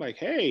tonight, but I'm like,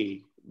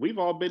 hey, we've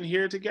all been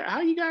here together.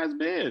 How you guys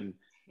been?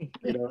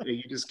 You know,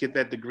 you just get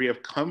that degree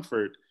of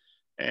comfort.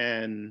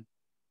 And,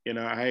 you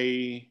know,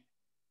 I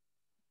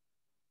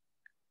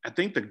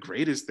think the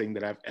greatest thing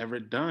that I've ever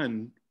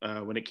done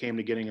when it came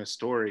to getting a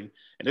story,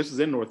 and this was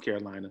in North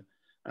Carolina,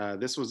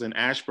 this was in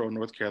Asheboro,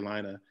 North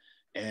Carolina,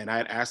 and I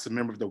had asked a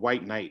member of the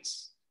White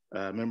Knights,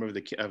 a member of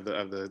the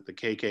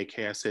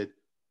KKK. I said,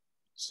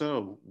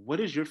 "So, what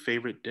is your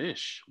favorite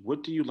dish?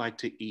 What do you like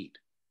to eat?"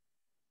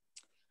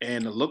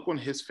 And the look on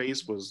his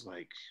face was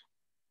like,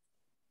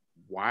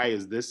 "Why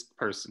is this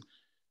person?"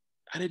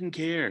 I didn't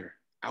care.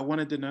 I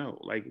wanted to know,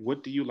 like,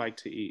 what do you like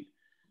to eat?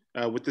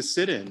 With the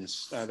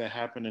sit-ins that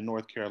happened in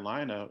North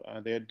Carolina,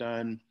 they had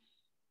done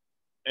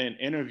an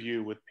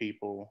interview with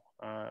people,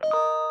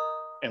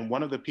 and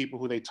one of the people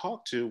who they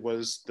talked to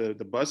was the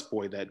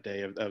busboy that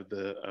day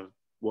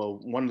well,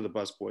 one of the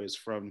busboys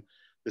from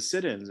the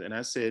sit-ins. And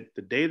I said,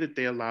 the day that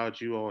they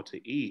allowed you all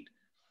to eat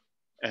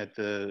at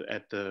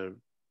the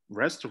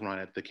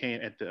restaurant at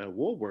the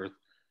Woolworth,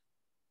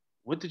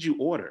 what did you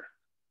order?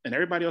 And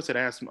everybody else had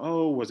asked him,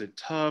 oh, was it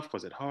tough?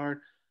 Was it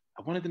hard?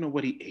 I wanted to know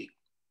what he ate.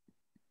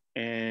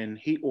 And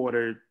he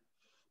ordered,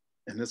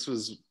 and this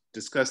was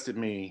disgusted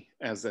me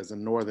as a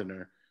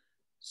northerner,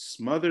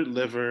 smothered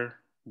liver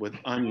with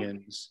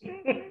onions,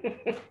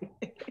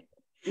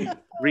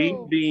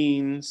 green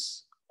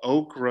beans,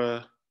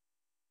 okra,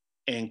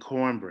 and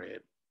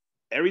cornbread.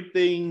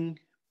 Everything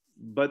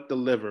but the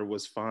liver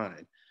was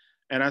fine.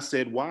 And I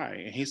said, why?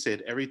 And he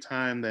said, every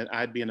time that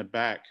I'd be in the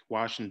back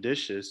washing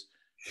dishes,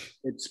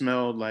 it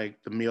smelled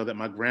like the meal that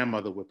my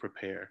grandmother would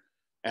prepare.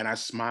 And I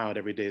smiled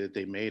every day that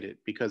they made it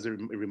because it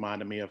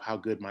reminded me of how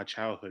good my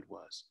childhood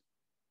was.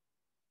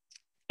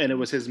 And it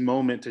was his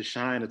moment to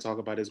shine, to talk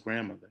about his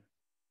grandmother.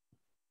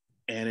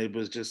 And it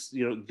was just,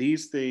 you know,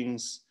 these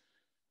things,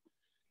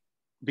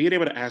 being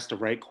able to ask the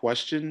right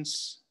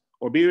questions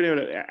or being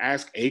able to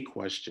ask a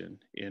question,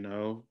 you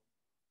know,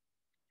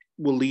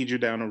 will lead you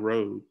down a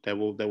road that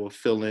will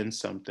fill in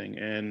something.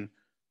 And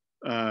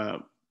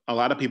a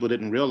lot of people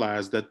didn't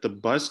realize that the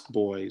bus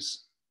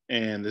boys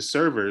and the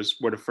servers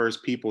were the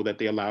first people that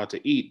they allowed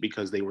to eat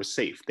because they were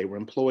safe. They were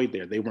employed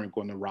there. They weren't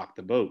going to rock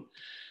the boat.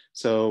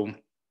 So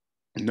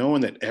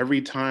knowing that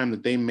every time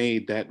that they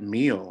made that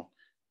meal,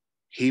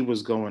 he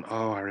was going,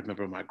 oh, I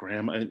remember my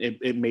grandma. And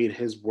it made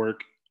his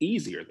work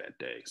easier that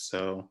day.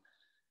 So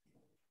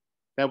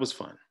that was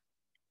fun.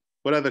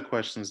 What other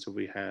questions do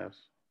we have?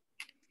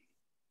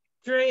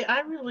 Dre,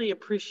 I really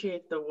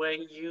appreciate the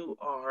way you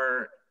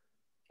are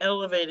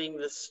elevating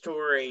the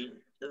story,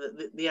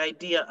 the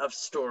idea of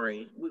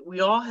story. We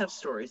all have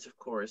stories, of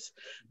course,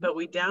 but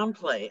we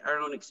downplay our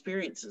own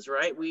experiences,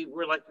 right?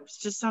 We're like, it's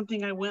just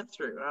something I went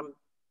through. I'm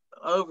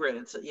over it.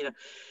 It's, you know,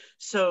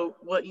 so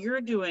what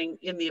you're doing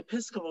in the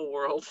Episcopal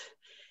world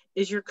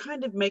is you're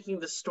kind of making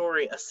the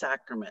story a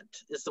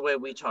sacrament, is the way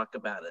we talk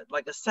about it.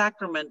 Like a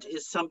sacrament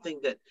is something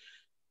that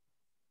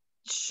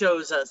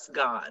shows us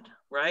God,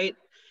 right?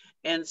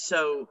 And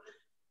so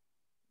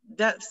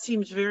that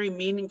seems very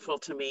meaningful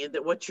to me,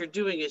 that what you're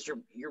doing is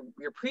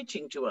you're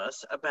preaching to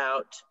us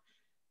about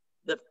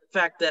the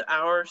fact that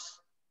our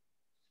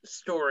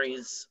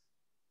stories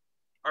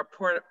are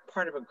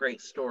part of a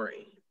great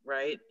story,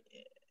 right?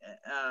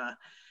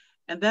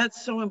 And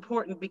that's so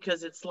important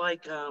because it's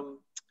like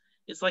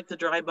the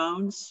dry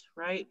bones,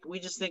 right? We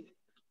just think,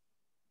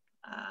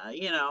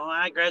 you know,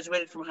 I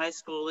graduated from high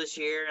school this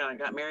year and I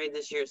got married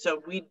this year.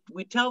 So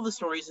we tell the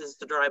stories as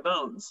the dry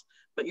bones,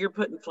 but you're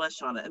putting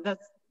flesh on it. And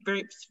that's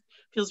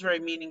feels very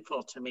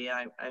meaningful to me.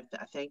 I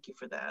thank you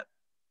for that.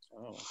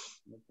 Oh,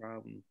 no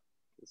problem.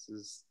 This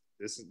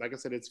is like I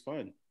said, it's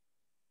fun.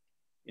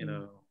 You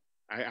know,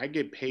 I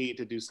get paid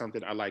to do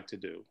something I like to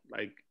do.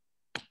 Like,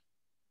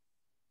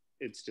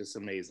 it's just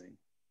amazing.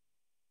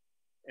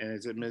 And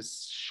is it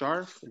Miss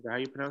Sharf? Is that how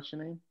you pronounce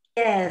your name?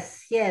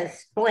 Yes.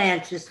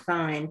 Blanche is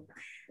fine.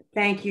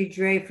 Thank you,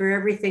 Dre, for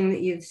everything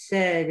that you've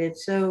said.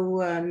 It's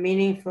so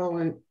meaningful,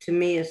 and to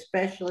me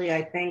especially,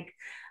 I think.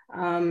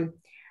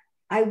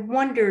 I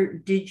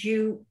wonder,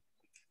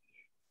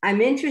 I'm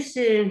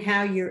interested in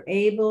how you're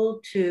able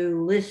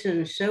to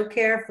listen so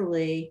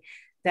carefully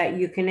that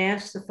you can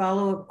ask the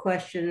follow-up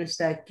questions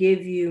that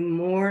give you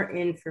more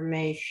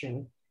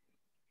information.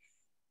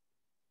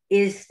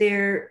 Is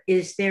there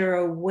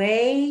a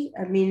way?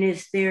 I mean,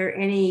 is there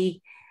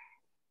any,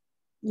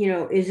 you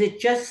know, is it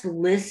just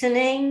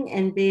listening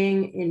and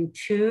being in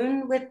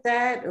tune with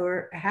that?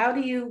 Or how do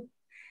you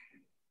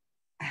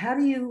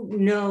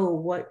know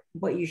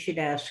what you should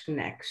ask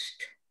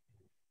next?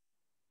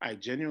 I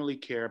genuinely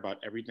care about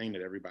everything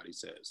that everybody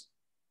says.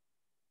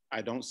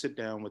 I don't sit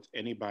down with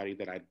anybody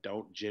that I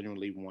don't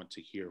genuinely want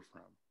to hear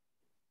from.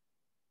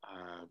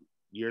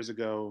 Years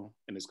ago,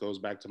 and this goes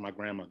back to my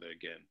grandmother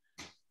again,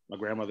 my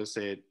grandmother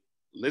said,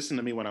 listen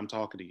to me when I'm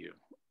talking to you.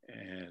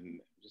 And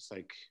just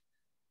like,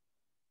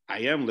 I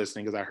am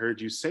listening because I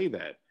heard you say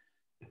that.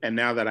 And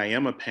now that I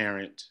am a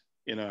parent,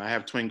 you know, I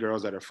have twin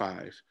girls that are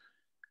 5.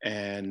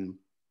 And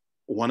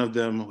one of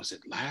them, was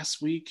it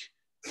last week?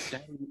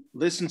 Daddy,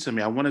 listen to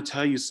me. I want to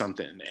tell you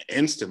something. And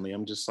instantly,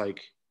 I'm just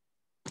like,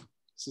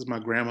 this is my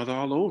grandmother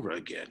all over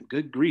again.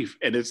 Good grief.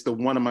 And it's the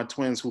one of my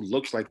twins who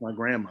looks like my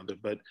grandmother.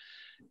 But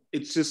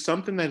it's just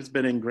something that's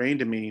been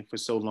ingrained in me for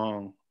so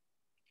long.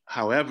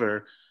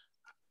 However,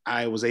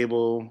 I was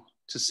able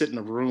to sit in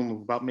a room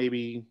of about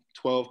maybe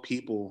 12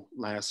 people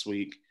last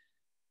week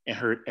and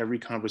heard every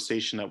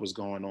conversation that was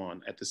going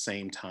on at the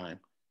same time.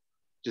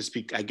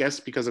 I guess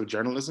because of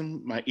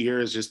journalism, my ear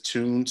is just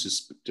tuned to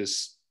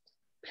just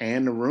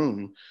pan the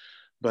room.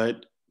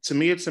 But to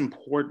me, it's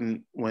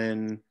important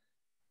when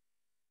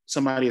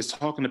somebody is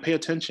talking to pay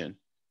attention.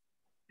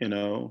 You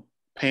know,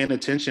 paying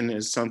attention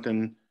is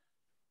something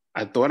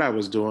I thought I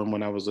was doing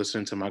when I was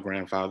listening to my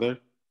grandfather,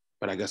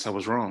 but I guess I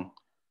was wrong.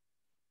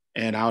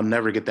 And I'll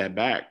never get that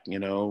back. You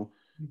know,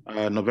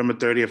 November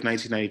 30th,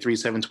 1993,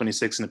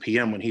 7:26 in the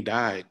PM when he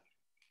died,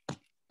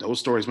 those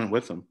stories went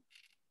with him.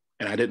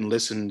 And I didn't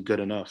listen good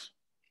enough,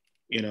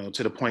 you know,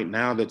 to the point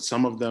now that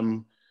some of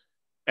them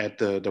at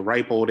the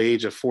ripe old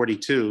age of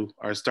 42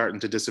 are starting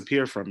to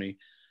disappear from me.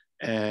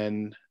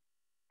 And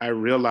I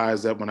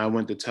realized that when I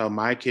went to tell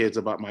my kids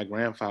about my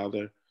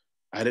grandfather,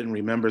 I didn't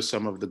remember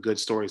some of the good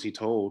stories he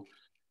told.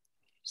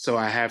 So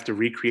I have to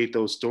recreate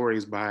those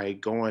stories by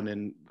going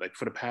and, like,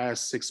 for the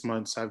past 6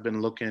 months, I've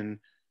been looking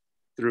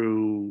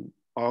through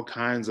all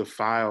kinds of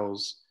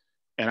files.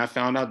 And I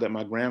found out that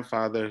my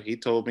grandfather, he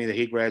told me that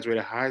he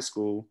graduated high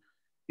school.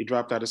 He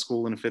dropped out of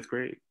school in the 5th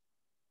grade.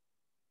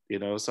 You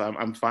know, so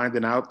I'm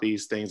finding out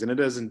these things, and it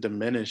doesn't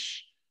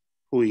diminish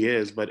who he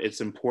is, but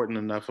it's important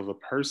enough of a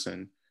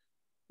person,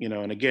 you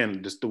know. And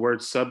again, just the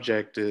word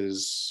subject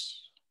is,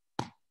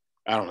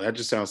 I don't know, that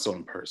just sounds so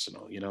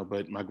impersonal, you know,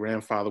 but my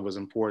grandfather was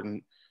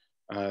important.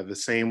 The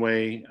same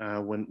way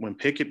when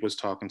Pickett was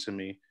talking to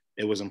me,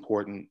 it was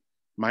important,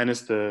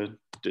 minus the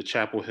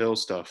Chapel Hill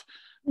stuff.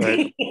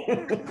 But,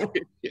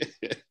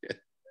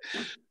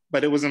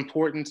 but it was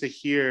important to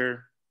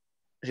hear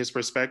his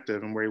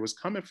perspective and where he was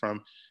coming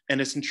from.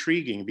 And it's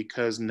intriguing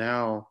because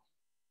now,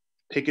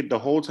 Pickett, the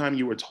whole time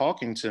you were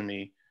talking to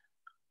me,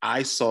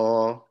 I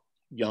saw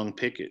young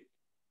Pickett.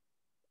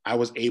 I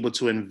was able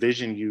to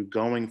envision you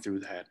going through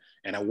that.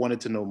 And I wanted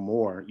to know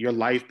more. Your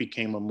life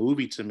became a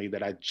movie to me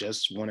that I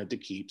just wanted to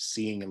keep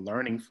seeing and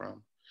learning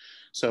from.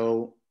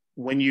 So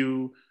when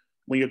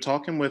you're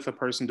talking with a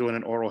person doing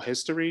an oral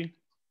history,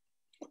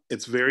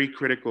 it's very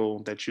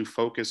critical that you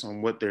focus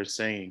on what they're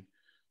saying,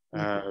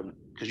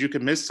 because you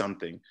could miss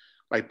something.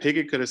 Like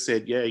Pickett could have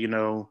said, yeah, you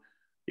know,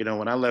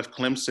 when I left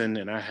Clemson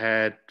and I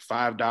had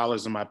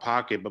 $5 in my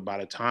pocket, but by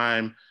the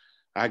time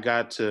I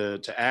got to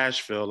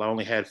Asheville, I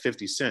only had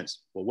 50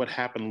 cents. Well, what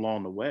happened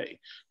along the way?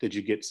 Did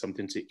you get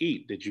something to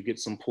eat? Did you get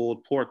some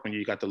pulled pork when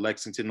you got to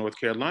Lexington, North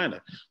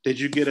Carolina? Did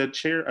you get a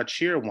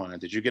cheer wine?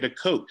 Did you get a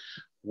Coke?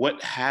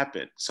 What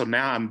happened? So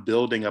now I'm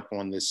building up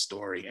on this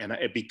story, and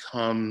it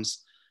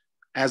becomes,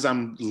 as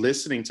I'm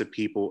listening to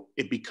people,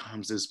 it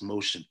becomes this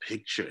motion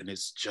picture, and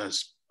it's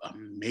just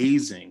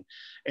amazing.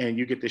 And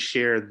you get to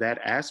share that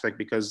aspect,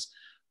 because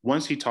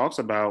once he talks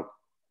about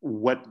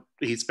what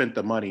he spent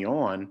the money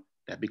on,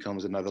 that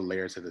becomes another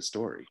layer to the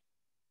story.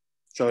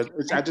 So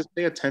I just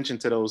pay attention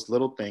to those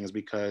little things,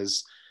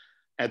 because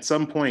at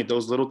some point,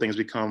 those little things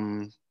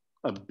become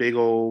a big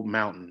old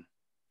mountain.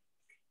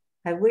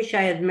 I wish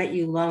I had met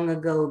you long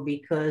ago,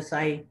 because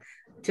I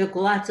took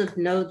lots of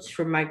notes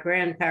from my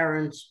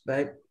grandparents,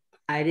 but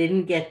I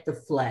didn't get the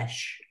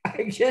flesh.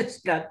 I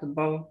just got the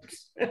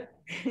bones.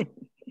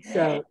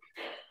 So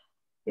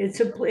it's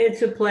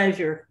a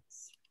pleasure.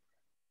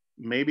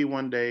 Maybe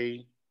one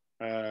day,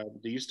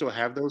 do you still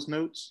have those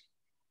notes?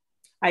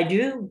 I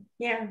do,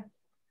 yeah.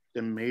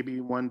 Then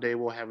maybe one day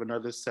we'll have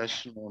another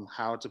session on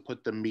how to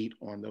put the meat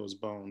on those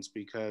bones,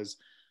 because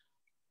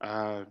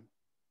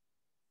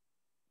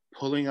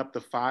pulling up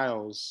the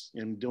files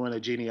and doing a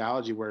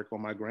genealogy work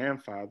on my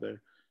grandfather,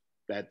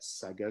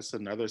 that's, I guess,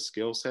 another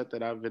skill set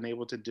that I've been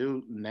able to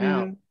do.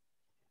 Now,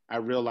 I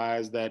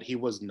realized that he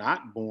was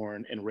not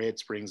born in Red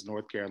Springs,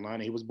 North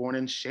Carolina. He was born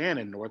in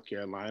Shannon, North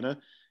Carolina,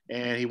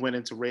 and he went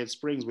into Red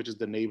Springs, which is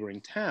the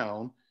neighboring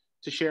town,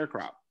 to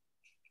sharecrop.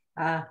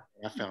 I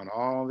found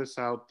all this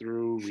out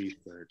through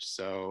research.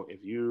 So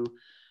if you,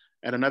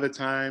 at another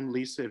time,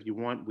 Lisa, if you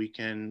want, we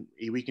can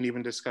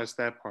even discuss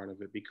that part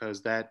of it,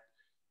 because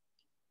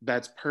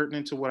that's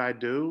pertinent to what I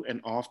do, and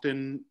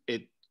often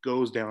it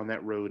goes down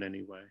that road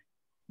anyway.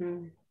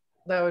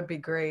 That would be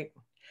great.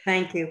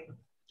 Thank you.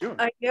 Sure.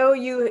 I know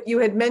you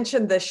had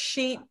mentioned the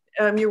sheet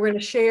you were going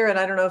to share, and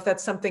I don't know if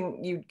that's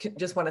something you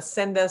just want to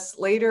send us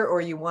later,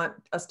 or you want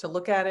us to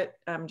look at it.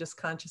 I'm just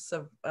conscious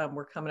of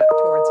we're coming up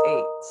towards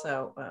 8,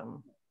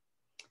 so.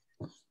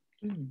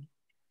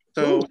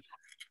 So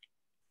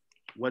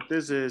what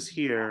this is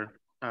here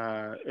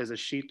is a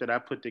sheet that I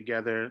put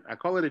together. I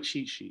call it a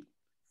cheat sheet,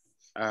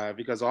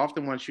 because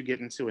often once you get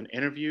into an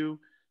interview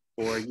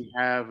or you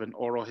have an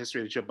oral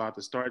history that you're about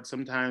to start,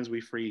 sometimes we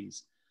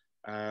freeze.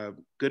 A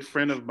good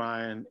friend of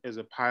mine is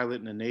a pilot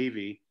in the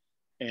Navy,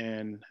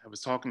 and I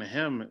was talking to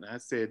him, and I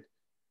said,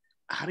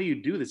 "How do you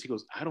do this?" He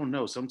goes, "I don't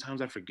know.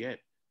 Sometimes I forget."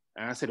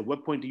 And I said, "At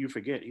what point do you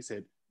forget?" He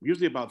said,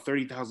 "Usually about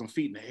 30,000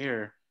 feet in the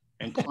air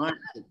and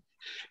climbing."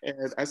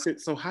 And I said,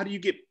 "So how do you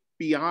get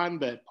beyond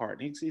that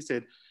part?" And he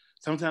said,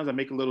 "Sometimes I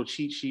make a little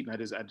cheat sheet and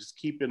I just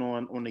keep it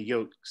on the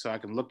yoke so I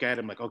can look at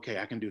it. I'm like, okay,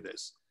 I can do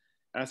this."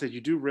 And I said,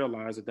 "You do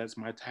realize that that's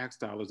my tax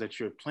dollars that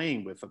you're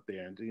playing with up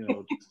there, and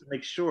just to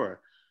make sure."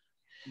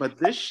 But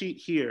this sheet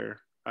here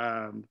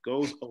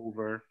goes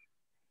over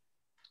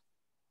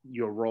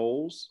your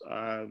roles.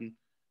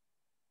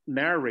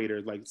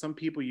 Narrator, like some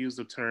people use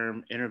the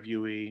term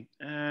interviewee.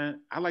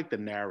 I like the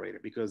narrator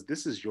because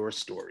this is your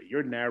story.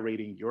 You're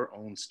narrating your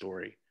own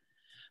story.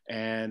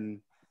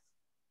 And,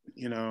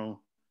 you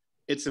know,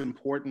 it's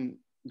important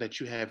that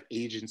you have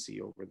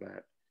agency over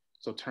that.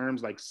 So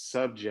terms like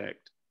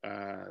subject,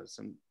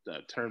 some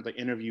terms like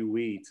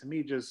interviewee, to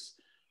me,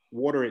 just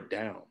water it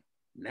down.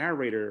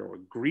 Narrator or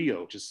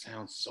griot just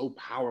sounds so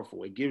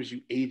powerful. It gives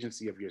you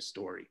agency of your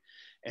story.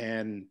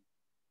 And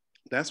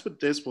that's what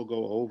this will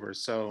go over.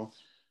 So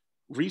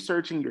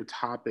researching your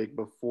topic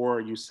before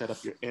you set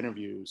up your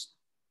interviews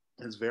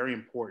is very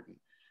important.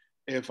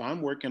 If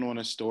I'm working on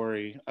a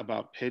story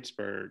about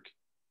Pittsburgh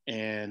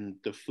and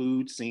the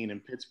food scene in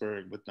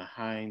Pittsburgh with the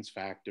Heinz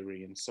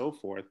factory and so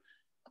forth,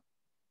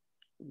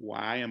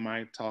 why am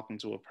I talking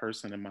to a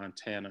person in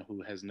Montana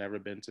who has never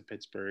been to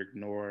Pittsburgh,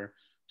 nor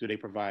do they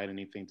provide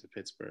anything to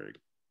Pittsburgh?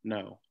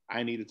 No,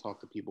 I need to talk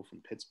to people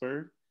from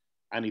Pittsburgh.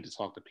 I need to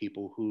talk to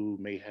people who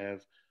may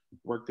have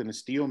worked in the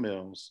steel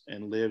mills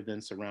and lived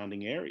in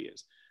surrounding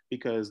areas,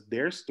 because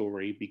their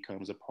story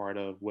becomes a part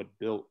of what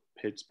built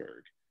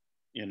Pittsburgh,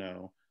 you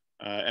know.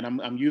 And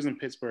I'm using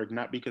Pittsburgh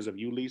not because of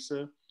you,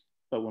 Lisa,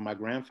 but when my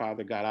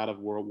grandfather got out of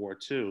World War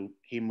II,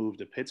 he moved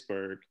to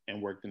Pittsburgh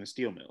and worked in the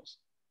steel mills.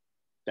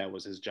 That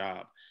was his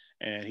job.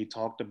 And he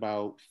talked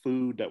about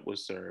food that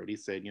was served. He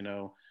said,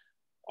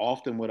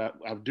 often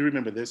I do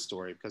remember this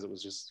story because it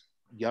was just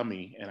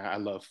yummy and I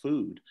love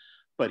food.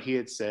 But he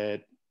had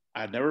said,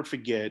 "I never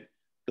forget,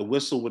 the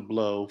whistle would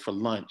blow for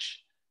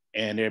lunch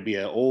and there'd be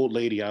an old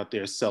lady out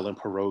there selling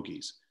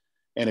pierogies."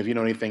 And if you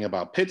know anything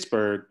about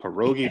Pittsburgh,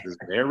 pierogies is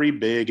very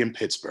big in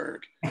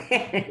Pittsburgh.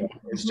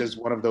 It's just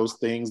one of those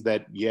things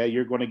that, yeah,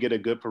 you're going to get a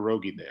good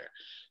pierogi there.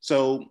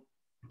 So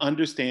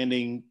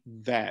understanding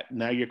that,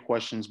 now your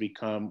questions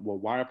become, well,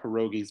 why are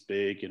pierogies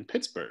big in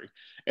Pittsburgh?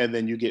 And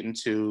then you get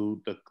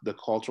into the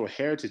cultural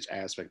heritage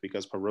aspect,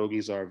 because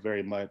pierogies are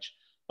very much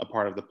a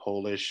part of the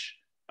Polish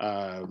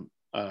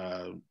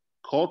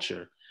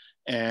culture.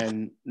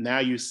 And now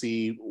you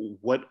see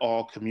what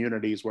all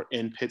communities were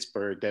in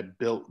Pittsburgh that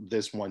built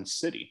this one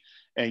city.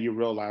 And you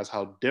realize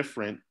how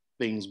different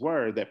things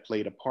were that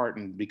played a part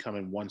in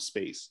becoming one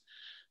space.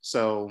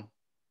 So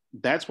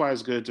that's why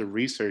it's good to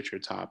research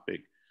your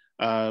topic.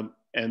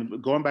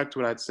 And going back to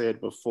what I'd said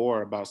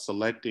before about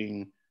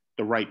selecting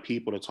the right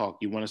people to talk,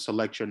 you want to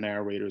select your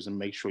narrators and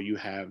make sure you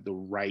have the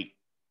right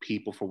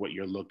people for what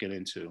you're looking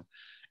into.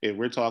 If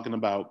we're talking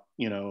about,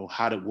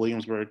 how did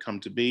Williamsburg come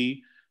to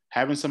be,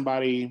 having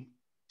somebody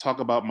talk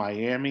about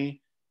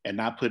Miami and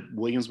not put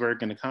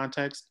Williamsburg in the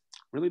context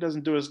really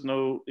doesn't do us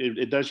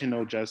it does you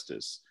no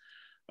justice.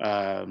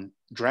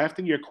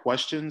 Drafting your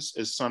questions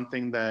is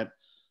something that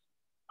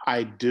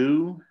I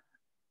do.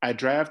 I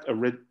draft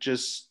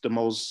just the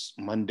most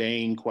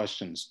mundane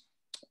questions.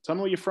 Tell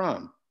me where you're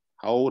from.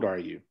 How old are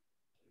you?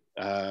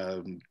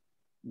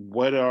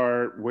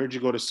 Where'd you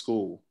go to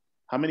school?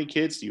 How many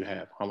kids do you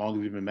have? How long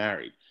have you been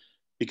married?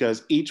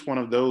 Because each one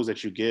of those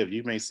that you give,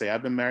 you may say,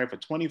 "I've been married for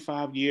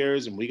 25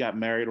 years and we got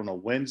married on a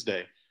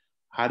Wednesday."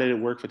 How did it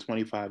work for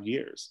 25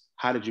 years?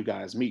 How did you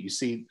guys meet? You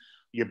see,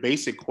 your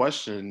basic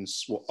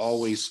questions will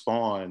always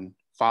spawn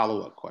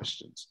follow-up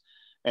questions.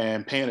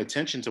 And paying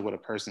attention to what a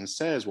person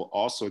says will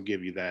also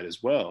give you that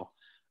as well.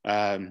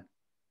 And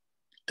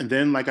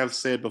then, like I've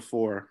said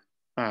before,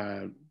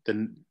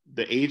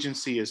 the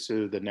agency is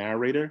to the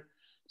narrator.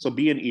 So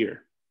be an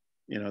ear.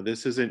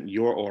 This isn't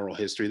your oral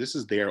history. This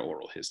is their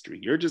oral history.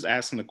 You're just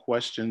asking the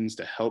questions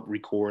to help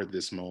record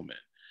this moment.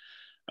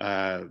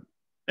 And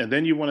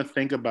then you want to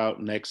think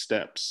about next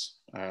steps.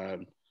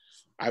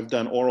 I've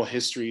done oral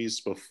histories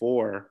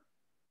before,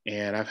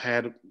 and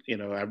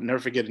I've never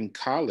forget in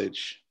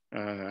college,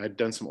 I'd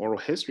done some oral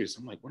histories.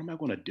 I'm like, what am I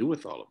going to do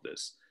with all of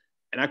this?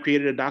 And I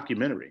created a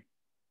documentary.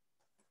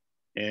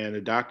 And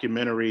the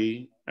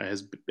documentary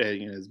has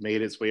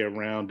made its way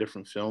around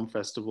different film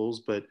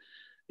festivals, but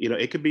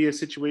it could be a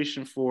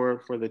situation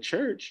for the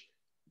church.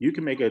 You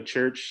can make a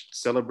church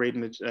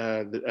celebrating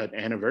an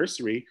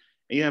anniversary,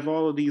 and you have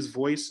all of these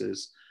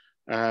voices.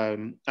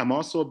 I'm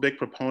also a big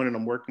proponent.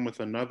 I'm working with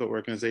another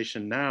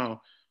organization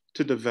now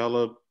to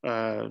develop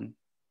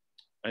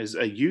as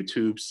a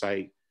YouTube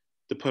site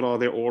to put all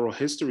their oral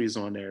histories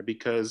on there,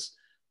 because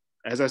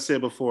as I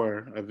said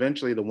before,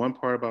 eventually the one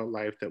part about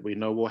life that we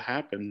know will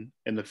happen,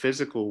 in the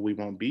physical, we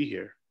won't be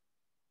here.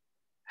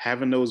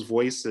 Having those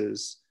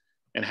voices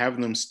and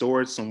having them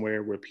stored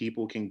somewhere where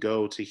people can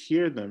go to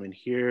hear them and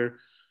hear,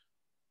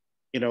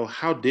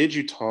 how did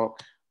you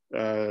talk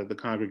the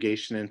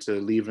congregation into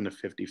leaving a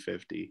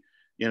 50-50?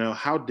 You know,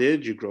 how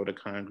did you grow the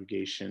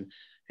congregation?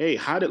 Hey,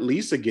 how did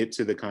Lisa get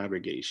to the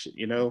congregation?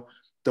 You know,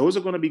 those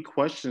are going to be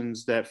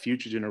questions that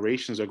future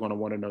generations are going to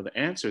want to know the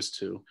answers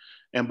to.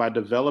 And by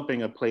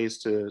developing a place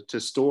to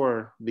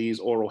store these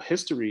oral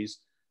histories,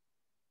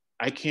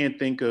 I can't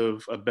think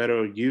of a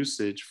better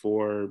usage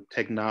for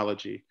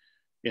technology,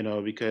 you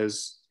know,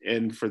 because,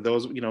 and for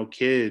those, you know,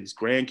 kids,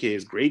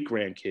 grandkids, great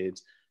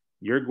grandkids,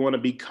 you're going to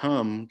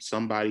become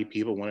somebody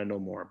people want to know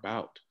more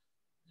about.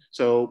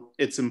 So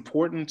it's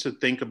important to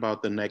think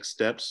about the next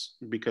steps,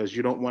 because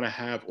you don't want to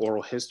have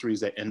oral histories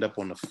that end up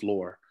on the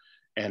floor.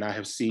 And I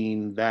have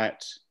seen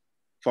that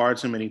far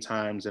too many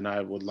times than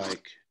I would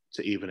like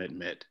to even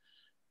admit.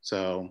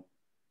 So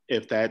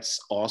if that's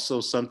also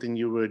something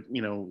you would,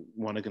 you know,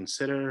 want to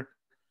consider,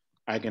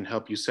 I can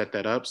help you set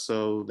that up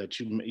so that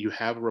you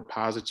have a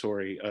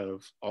repository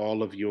of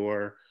all of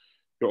your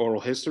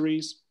oral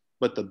histories.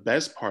 But the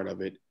best part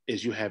of it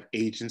is you have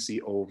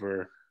agency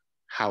over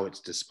how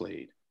it's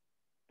displayed.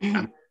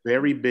 I'm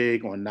very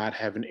big on not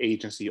having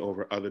agency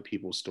over other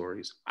people's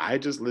stories. I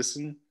just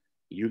listen.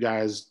 You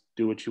guys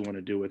do what you want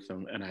to do with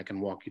them, and I can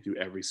walk you through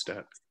every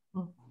step.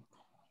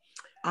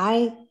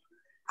 I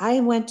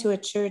went to a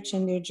church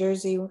in New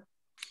Jersey.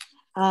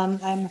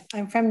 I'm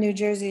from New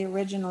Jersey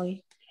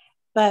originally,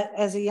 but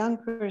as a young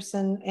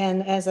person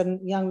and as a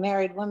young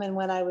married woman,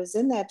 when I was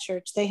in that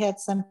church, they had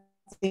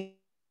something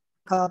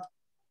called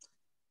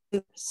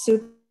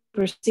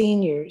super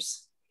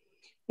seniors.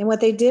 And what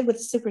they did with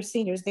the super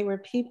seniors, they were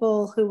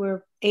people who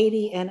were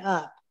 80 and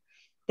up.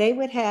 They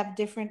would have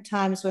different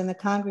times when the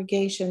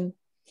congregation,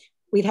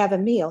 we'd have a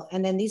meal,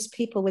 and then these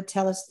people would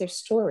tell us their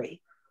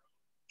story.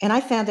 And I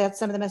found out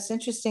some of the most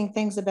interesting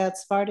things about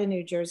Sparta,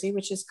 New Jersey,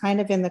 which is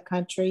kind of in the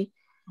country,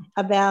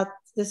 about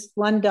this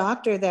one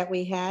doctor that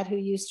we had who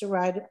used to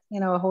ride, you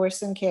know, a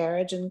horse and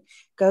carriage and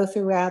go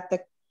throughout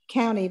the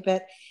county.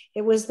 But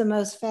it was the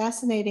most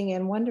fascinating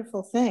and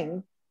wonderful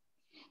thing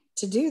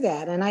to do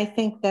that. And I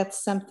think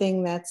that's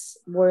something that's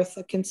worth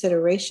a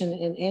consideration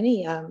in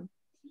any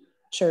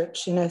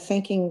church, you know,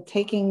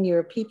 taking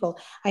your people.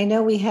 I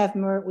know we had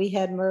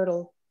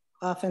Myrtle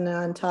off and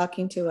on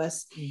talking to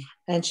us,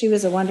 and she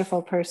was a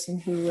wonderful person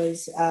who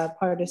was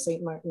part of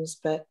St. Martin's,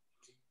 but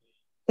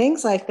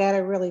things like that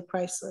are really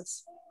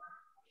priceless.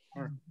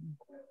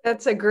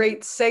 That's a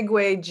great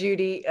segue,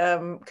 Judy,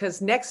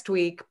 because next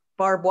week,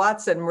 Barb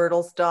Watson,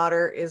 Myrtle's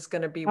daughter, is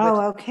going to be with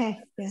us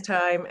this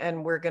time,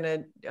 and we're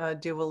going to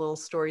do a little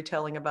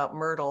storytelling about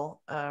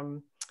Myrtle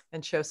and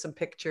show some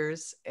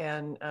pictures,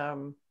 and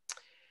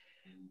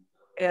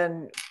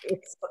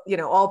it's, you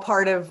know, all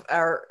part of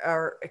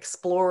our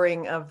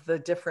exploring of the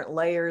different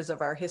layers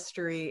of our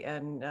history.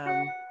 And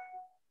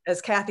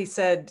as Kathy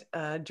said,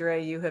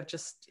 Dre, you have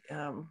just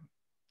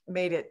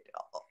made it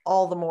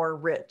all the more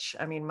rich.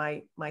 I mean,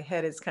 my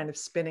head is kind of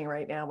spinning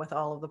right now with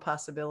all of the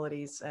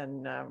possibilities,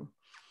 and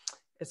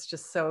it's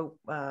just so,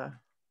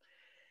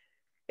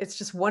 it's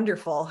just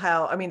wonderful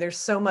how, I mean, there's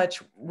so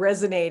much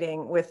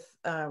resonating with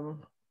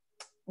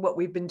what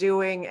we've been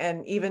doing,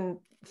 and even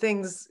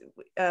things,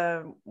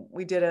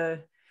 we did a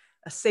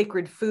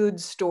sacred food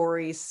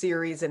story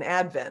series in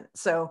Advent.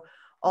 So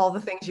all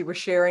the things you were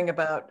sharing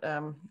about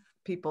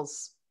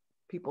people's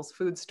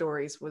food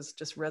stories was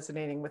just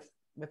resonating with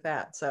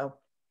that. So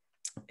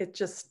it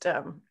just,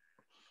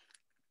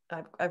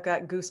 I've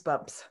got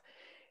goosebumps.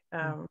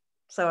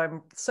 So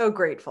I'm so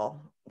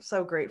grateful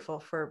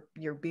for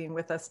your being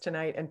with us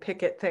tonight. And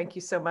Pickett, thank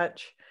you so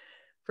much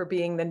for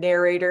being the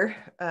narrator.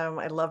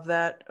 I love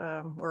that.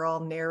 We're all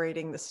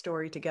narrating the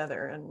story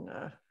together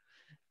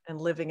and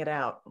living it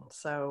out.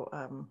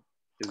 So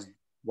is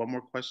one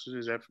more question,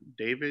 is that from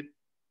David?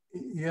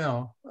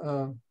 Yeah,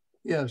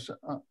 yes,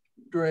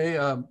 Dre,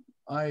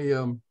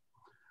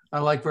 I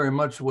like very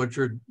much what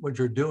you're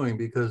doing,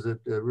 because it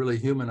really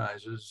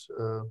humanizes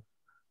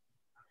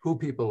who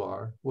people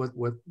are, what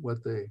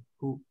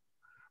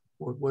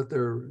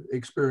their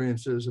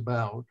experience is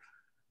about.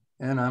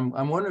 And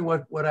I'm wondering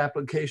what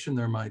application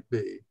there might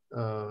be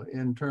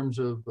in terms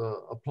of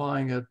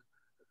applying it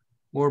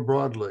more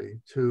broadly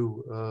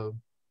to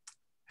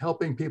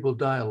helping people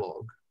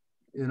dialogue,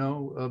 you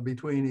know,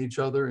 between each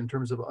other in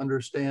terms of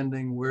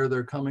understanding where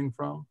they're coming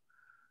from.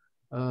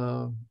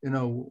 You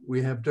know,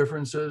 we have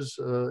differences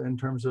in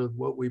terms of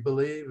what we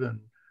believe, and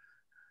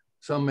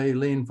some may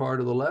lean far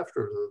to the left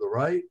or to the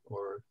right,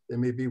 or they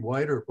may be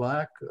white or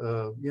black.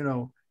 You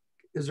know,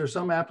 is there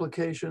some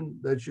application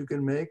that you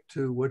can make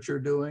to what you're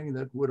doing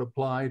that would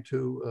apply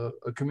to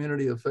a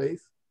community of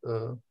faith,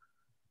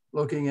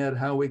 looking at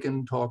how we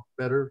can talk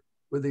better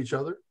with each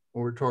other,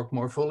 or talk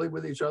more fully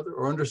with each other,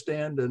 or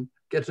understand and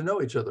get to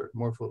know each other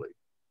more fully?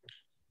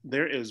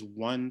 There is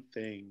one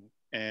thing,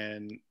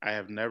 and I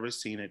have never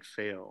seen it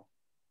fail.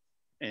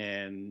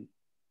 And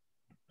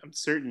I'm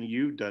certain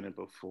you've done it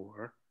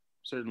before.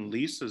 I'm certain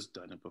Lisa's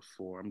done it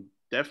before. I'm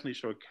definitely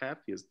sure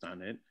Kathy has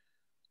done it.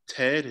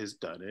 Ted has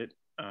done it.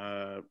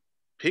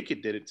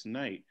 Pickett did it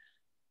tonight.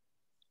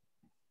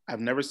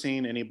 I've never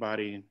seen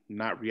anybody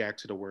not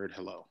react to the word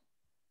hello.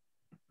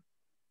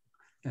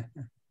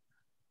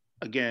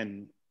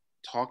 again,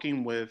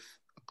 talking with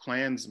a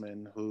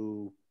Klansman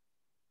who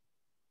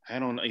I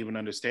don't even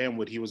understand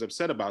what he was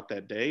upset about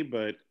that day,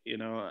 but you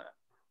know,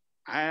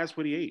 I asked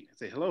what he ate. I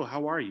said, "Hello,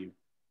 how are you?"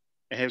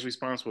 And his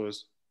response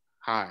was,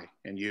 "Hi,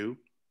 and you?"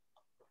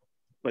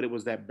 But it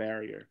was that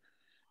barrier,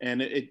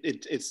 and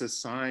it's a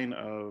sign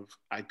of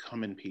I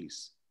come in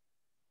peace.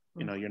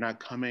 You know, you're not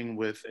coming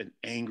with an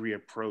angry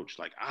approach,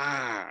 like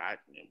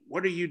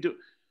what are you doing?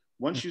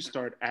 Once you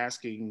start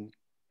asking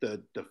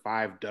the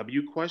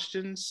 5W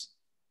questions,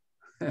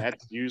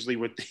 that's usually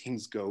where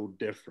things go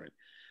different,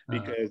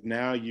 because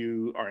now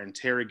you are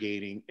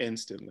interrogating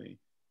instantly.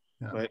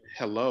 Yeah. But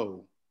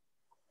hello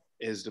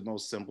is the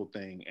most simple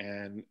thing,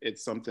 and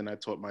it's something I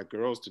taught my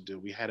girls to do.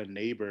 We had a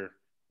neighbor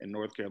in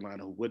North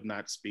Carolina who would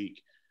not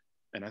speak,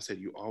 and I said,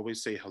 you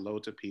always say hello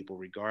to people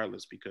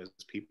regardless, because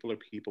people are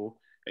people,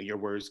 and your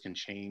words can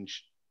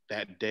change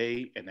that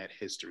day and that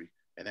history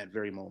and that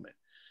very moment.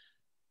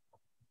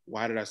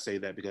 Why did I say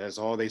that? Because that's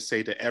all they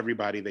say to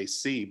everybody they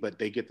see, but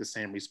they get the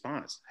same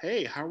response.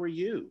 Hey, how are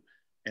you?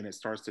 And it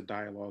starts to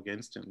dialogue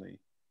instantly.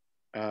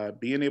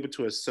 Being able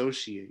to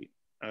associate.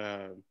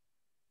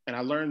 And I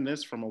learned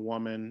this from a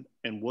woman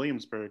in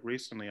Williamsburg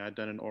recently. I'd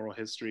done an oral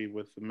history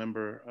with a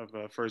member of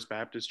a First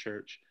Baptist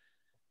church.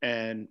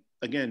 And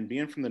again,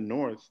 being from the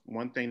North,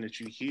 one thing that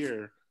you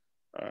hear,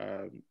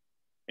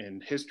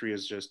 and history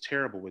is just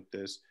terrible with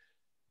this,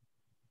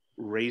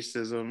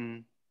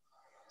 racism,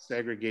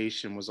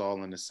 segregation was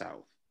all in the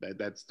South.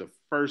 That's the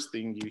first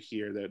thing you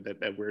hear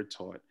that we're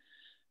taught.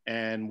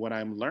 And what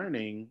I'm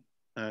learning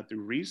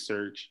through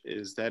research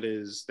is that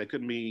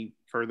couldn't be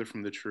further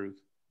from the truth.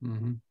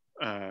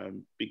 Mm-hmm.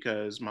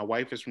 Because my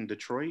wife is from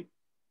Detroit,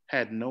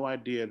 had no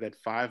idea that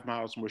 5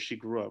 miles from where she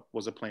grew up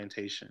was a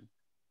plantation.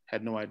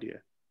 Had no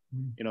idea.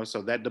 Mm-hmm. You know,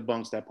 so that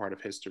debunks that part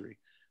of history.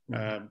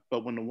 Mm-hmm.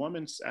 But when the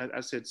woman,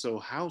 I said, so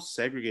how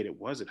segregated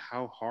was it?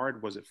 How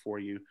hard was it for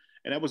you?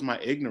 And that was my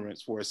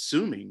ignorance for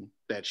assuming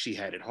that she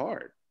had it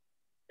hard.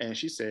 And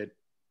she said,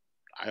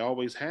 I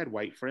always had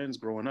white friends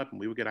growing up and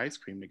we would get ice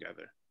cream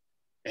together.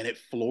 And it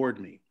floored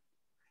me,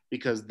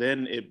 because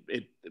then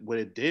what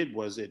it did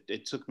was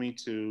it took me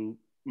to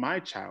my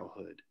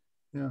childhood.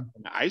 Yeah.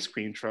 And the ice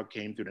cream truck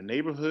came through the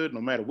neighborhood.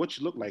 No matter what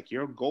you look like,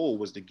 your goal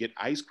was to get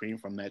ice cream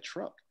from that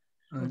truck.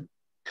 Right.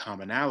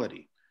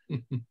 Commonality.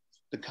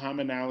 The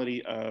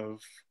commonality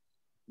of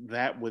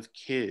that with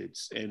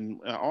kids. And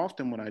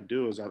often what I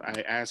do is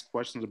I ask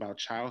questions about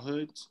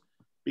childhoods,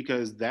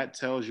 because that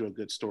tells you a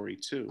good story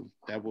too.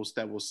 That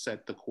will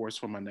set the course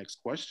for my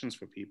next questions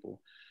for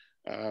people.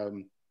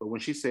 But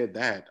when she said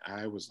that,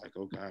 I was like,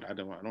 oh God, I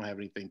don't have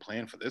anything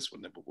planned for this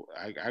one.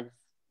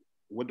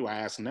 What do I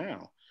ask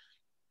now?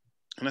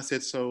 And I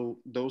said, so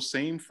those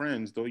same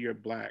friends, though you're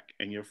Black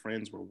and your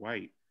friends were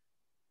white,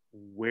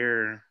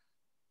 where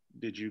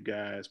did you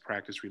guys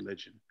practice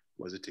religion?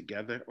 Was it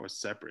together or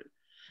separate?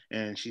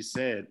 And she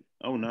said,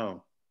 oh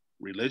no,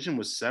 religion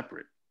was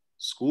separate.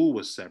 School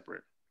was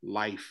separate.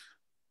 Life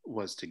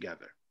was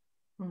together.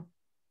 Hmm.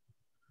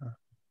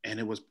 And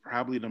it was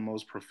probably the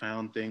most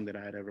profound thing that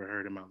I had ever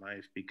heard in my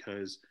life,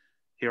 because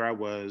here I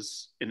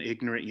was, an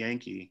ignorant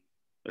Yankee,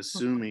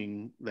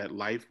 assuming that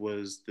life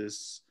was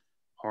this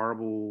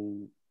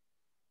horrible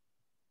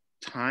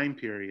time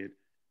period.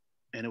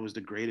 And it was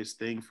the greatest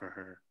thing for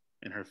her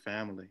and her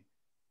family.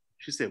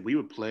 She said we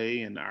would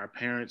play and our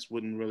parents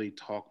wouldn't really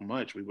talk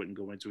much. We wouldn't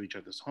go into each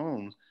other's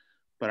homes,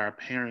 but our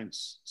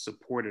parents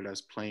supported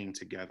us playing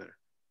together.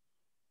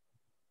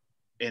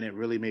 And it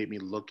really made me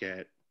look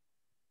at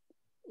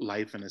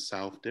life in the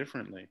South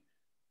differently,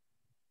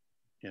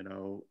 you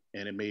know,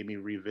 and it made me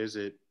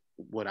revisit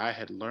what I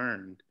had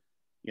learned,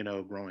 you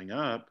know, growing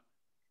up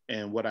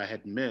and what I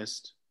had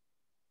missed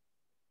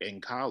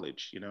in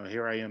college. You know,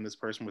 here I am, this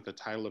person with the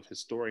title of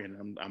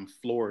historian. I'm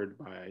floored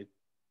by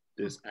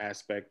this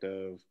aspect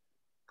of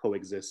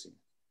coexisting.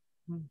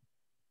 Mm.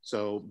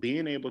 So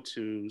being able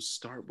to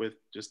start with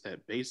just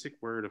that basic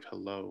word of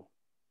hello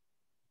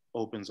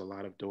opens a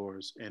lot of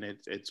doors, and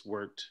it's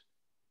worked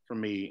for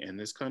me in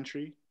this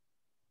country.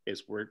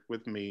 It's worked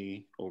with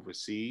me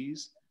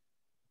overseas.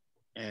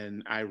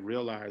 And I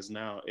realize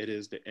now it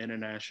is the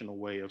international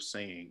way of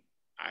saying,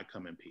 I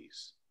come in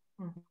peace.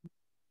 Mm-hmm.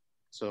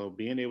 So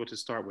being able to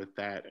start with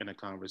that in a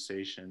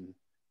conversation,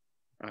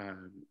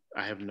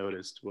 I have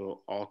noticed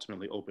will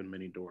ultimately open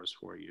many doors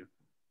for you,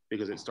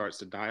 because it starts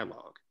the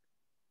dialogue.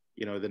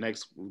 You know,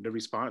 the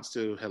response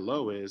to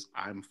hello is,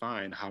 I'm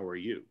fine, how are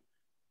you?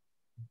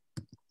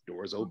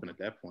 Doors open at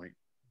that point.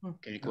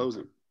 Can you close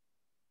it?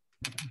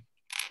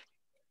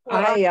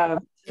 Well, I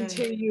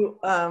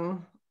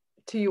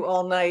to you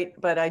all night,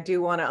 but I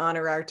do want to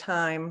honor our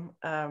time.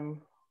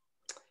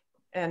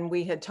 And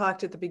we had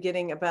talked at the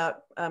beginning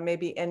about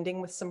maybe ending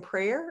with some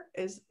prayer.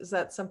 Is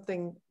that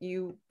something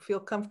you feel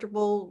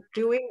comfortable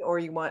doing, or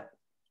you want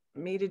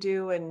me to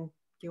do and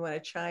you want to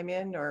chime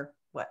in, or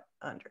what,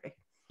 Andre?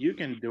 You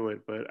can do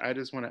it, but I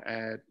just want to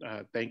add,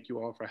 thank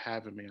you all for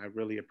having me. I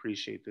really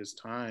appreciate this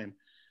time.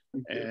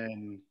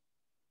 And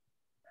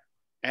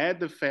add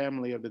the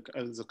family of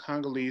the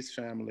Congolese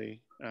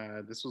family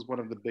This was one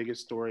of the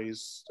biggest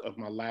stories of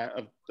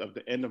of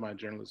the end of my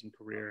journalism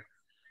career.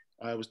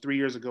 It was 3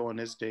 years ago on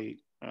this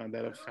date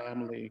that a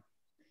family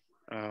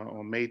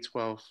on May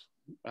 12th,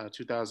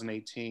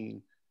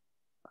 2018,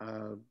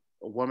 a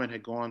woman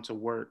had gone to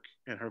work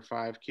and her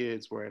 5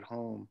 kids were at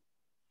home.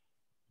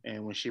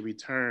 And when she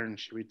returned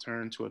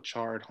to a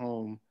charred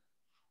home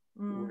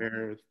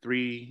where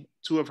 2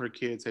 of her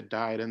kids had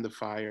died in the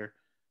fire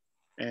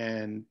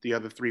and the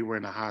other 3 were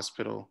in the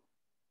hospital.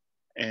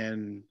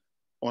 And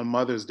on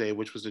Mother's Day,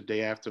 which was the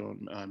day after,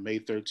 on May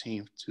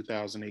 13th,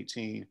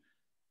 2018,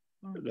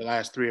 the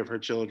last 3 of her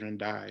children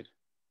died.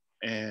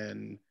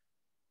 And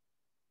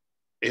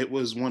it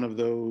was one of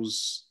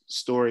those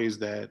stories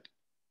that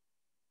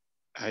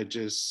I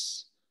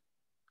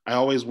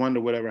always wonder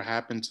whatever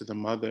happened to the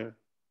mother.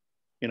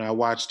 You know, I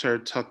watched her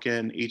tuck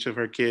in each of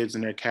her kids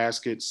in their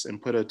caskets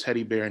and put a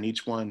teddy bear in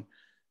each one.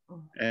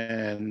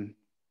 And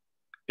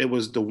it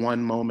was the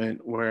one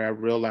moment where I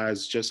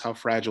realized just how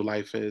fragile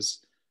life is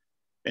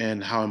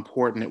and how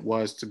important it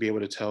was to be able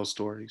to tell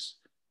stories.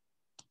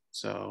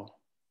 So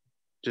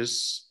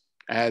just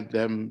add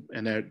them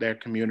and their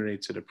community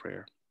to the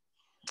prayer.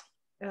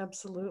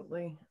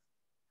 Absolutely.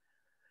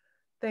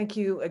 Thank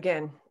you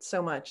again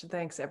so much.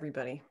 Thanks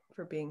everybody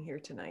for being here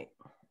tonight.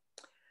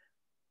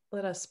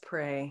 Let us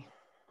pray.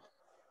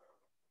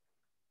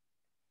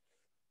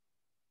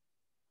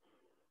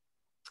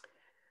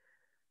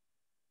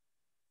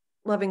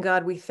 Loving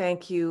God, we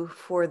thank you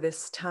for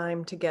this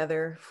time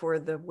together, for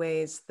the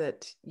ways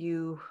that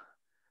you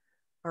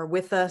are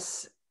with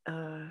us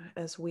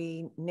as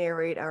we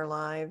narrate our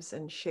lives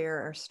and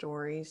share our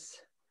stories.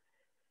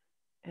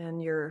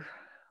 And you're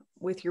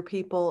with your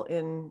people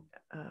in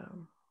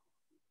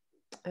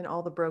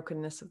all the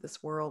brokenness of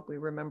this world. We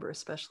remember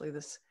especially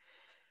this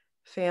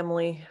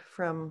family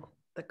from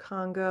the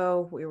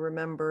Congo. We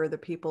remember the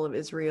people of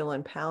Israel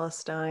and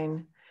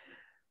Palestine,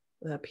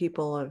 the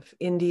people of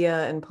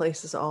India and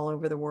places all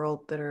over the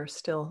world that are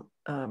still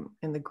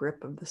in the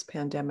grip of this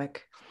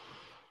pandemic.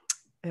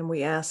 And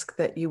we ask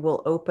that you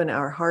will open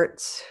our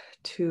hearts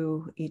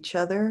to each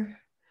other,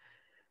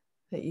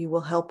 that you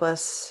will help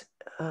us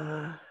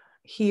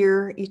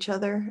hear each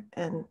other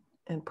and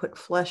put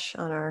flesh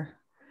on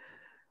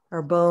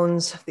our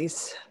bones,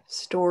 these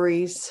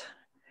stories.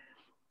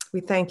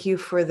 We thank you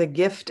for the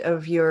gift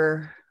of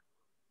your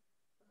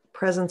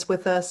presence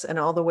with us and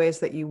all the ways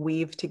that you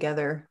weave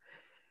together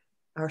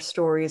our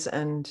stories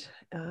and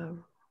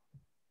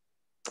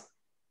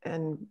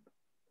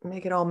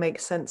make it all make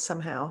sense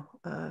somehow,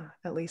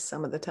 at least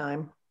some of the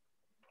time.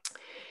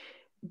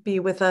 Be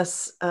with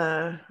us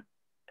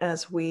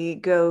as we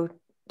go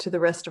to the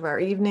rest of our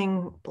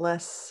evening.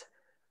 Bless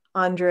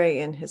Andre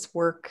in his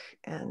work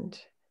and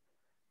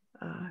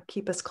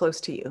keep us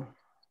close to you.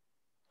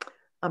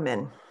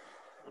 Amen.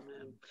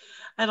 Amen.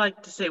 I'd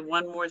like to say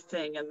one more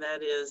thing, and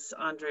that is,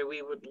 Andre,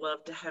 we would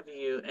love to have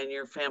you and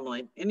your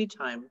family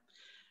anytime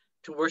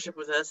to worship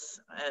with us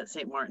at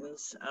St.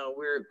 Martin's.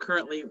 We're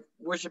currently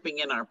worshiping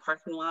in our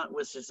parking lot,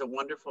 which is a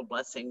wonderful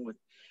blessing with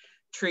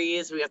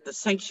trees. We have the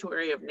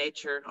sanctuary of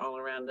nature all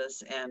around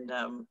us, and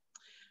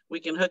we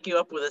can hook you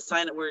up with a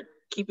sign that we're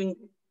keeping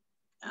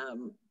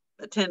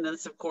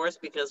attendance, of course,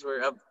 because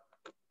we're of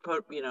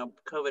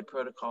COVID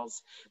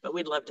protocols, but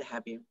we'd love to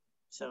have you.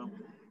 So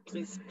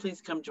please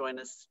come join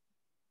us.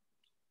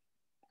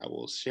 I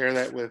will share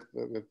that with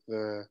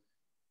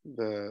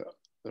the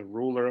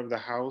ruler of the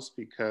house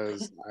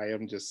because I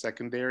am just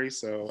secondary,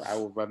 so I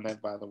will run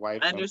that by the wife.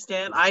 I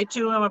understand. I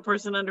too am a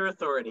person under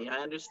authority. I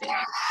understand.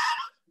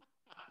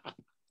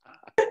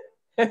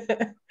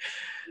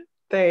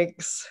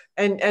 Thanks.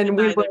 And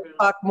we will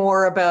talk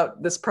more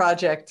about this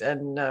project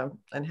and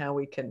how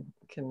we can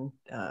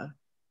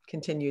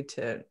continue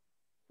to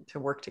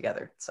work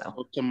together.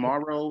 So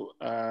tomorrow,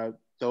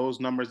 those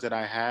numbers that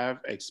I have,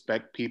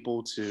 expect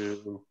people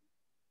to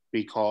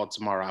be called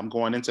tomorrow. I'm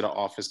going into the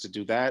office to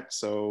do that,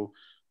 so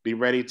be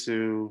ready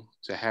to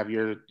have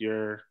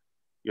your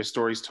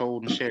stories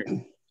told and shared.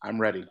 I'm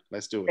ready.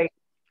 Let's do it.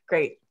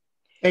 Great.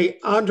 Hey,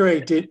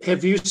 Andre,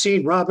 have you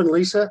seen Rob and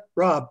Lisa?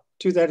 Rob,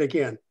 do that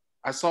again.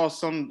 I saw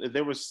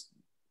the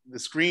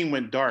screen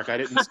went dark. I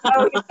didn't see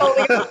Oh, you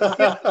totally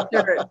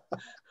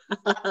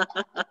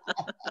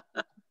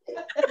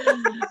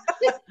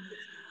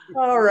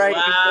All right.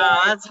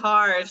 Wow, that's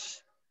harsh.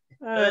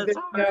 That's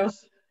harsh.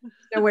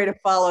 No way to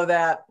follow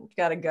that.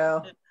 Gotta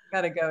go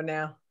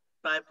now.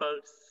 Bye,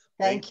 folks.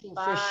 Thank you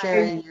for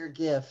sharing your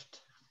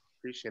gift.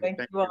 Appreciate it.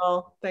 Thank you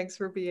all. Thanks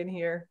for being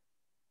here.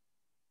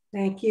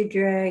 Thank you,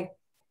 Dre.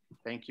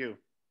 Thank you.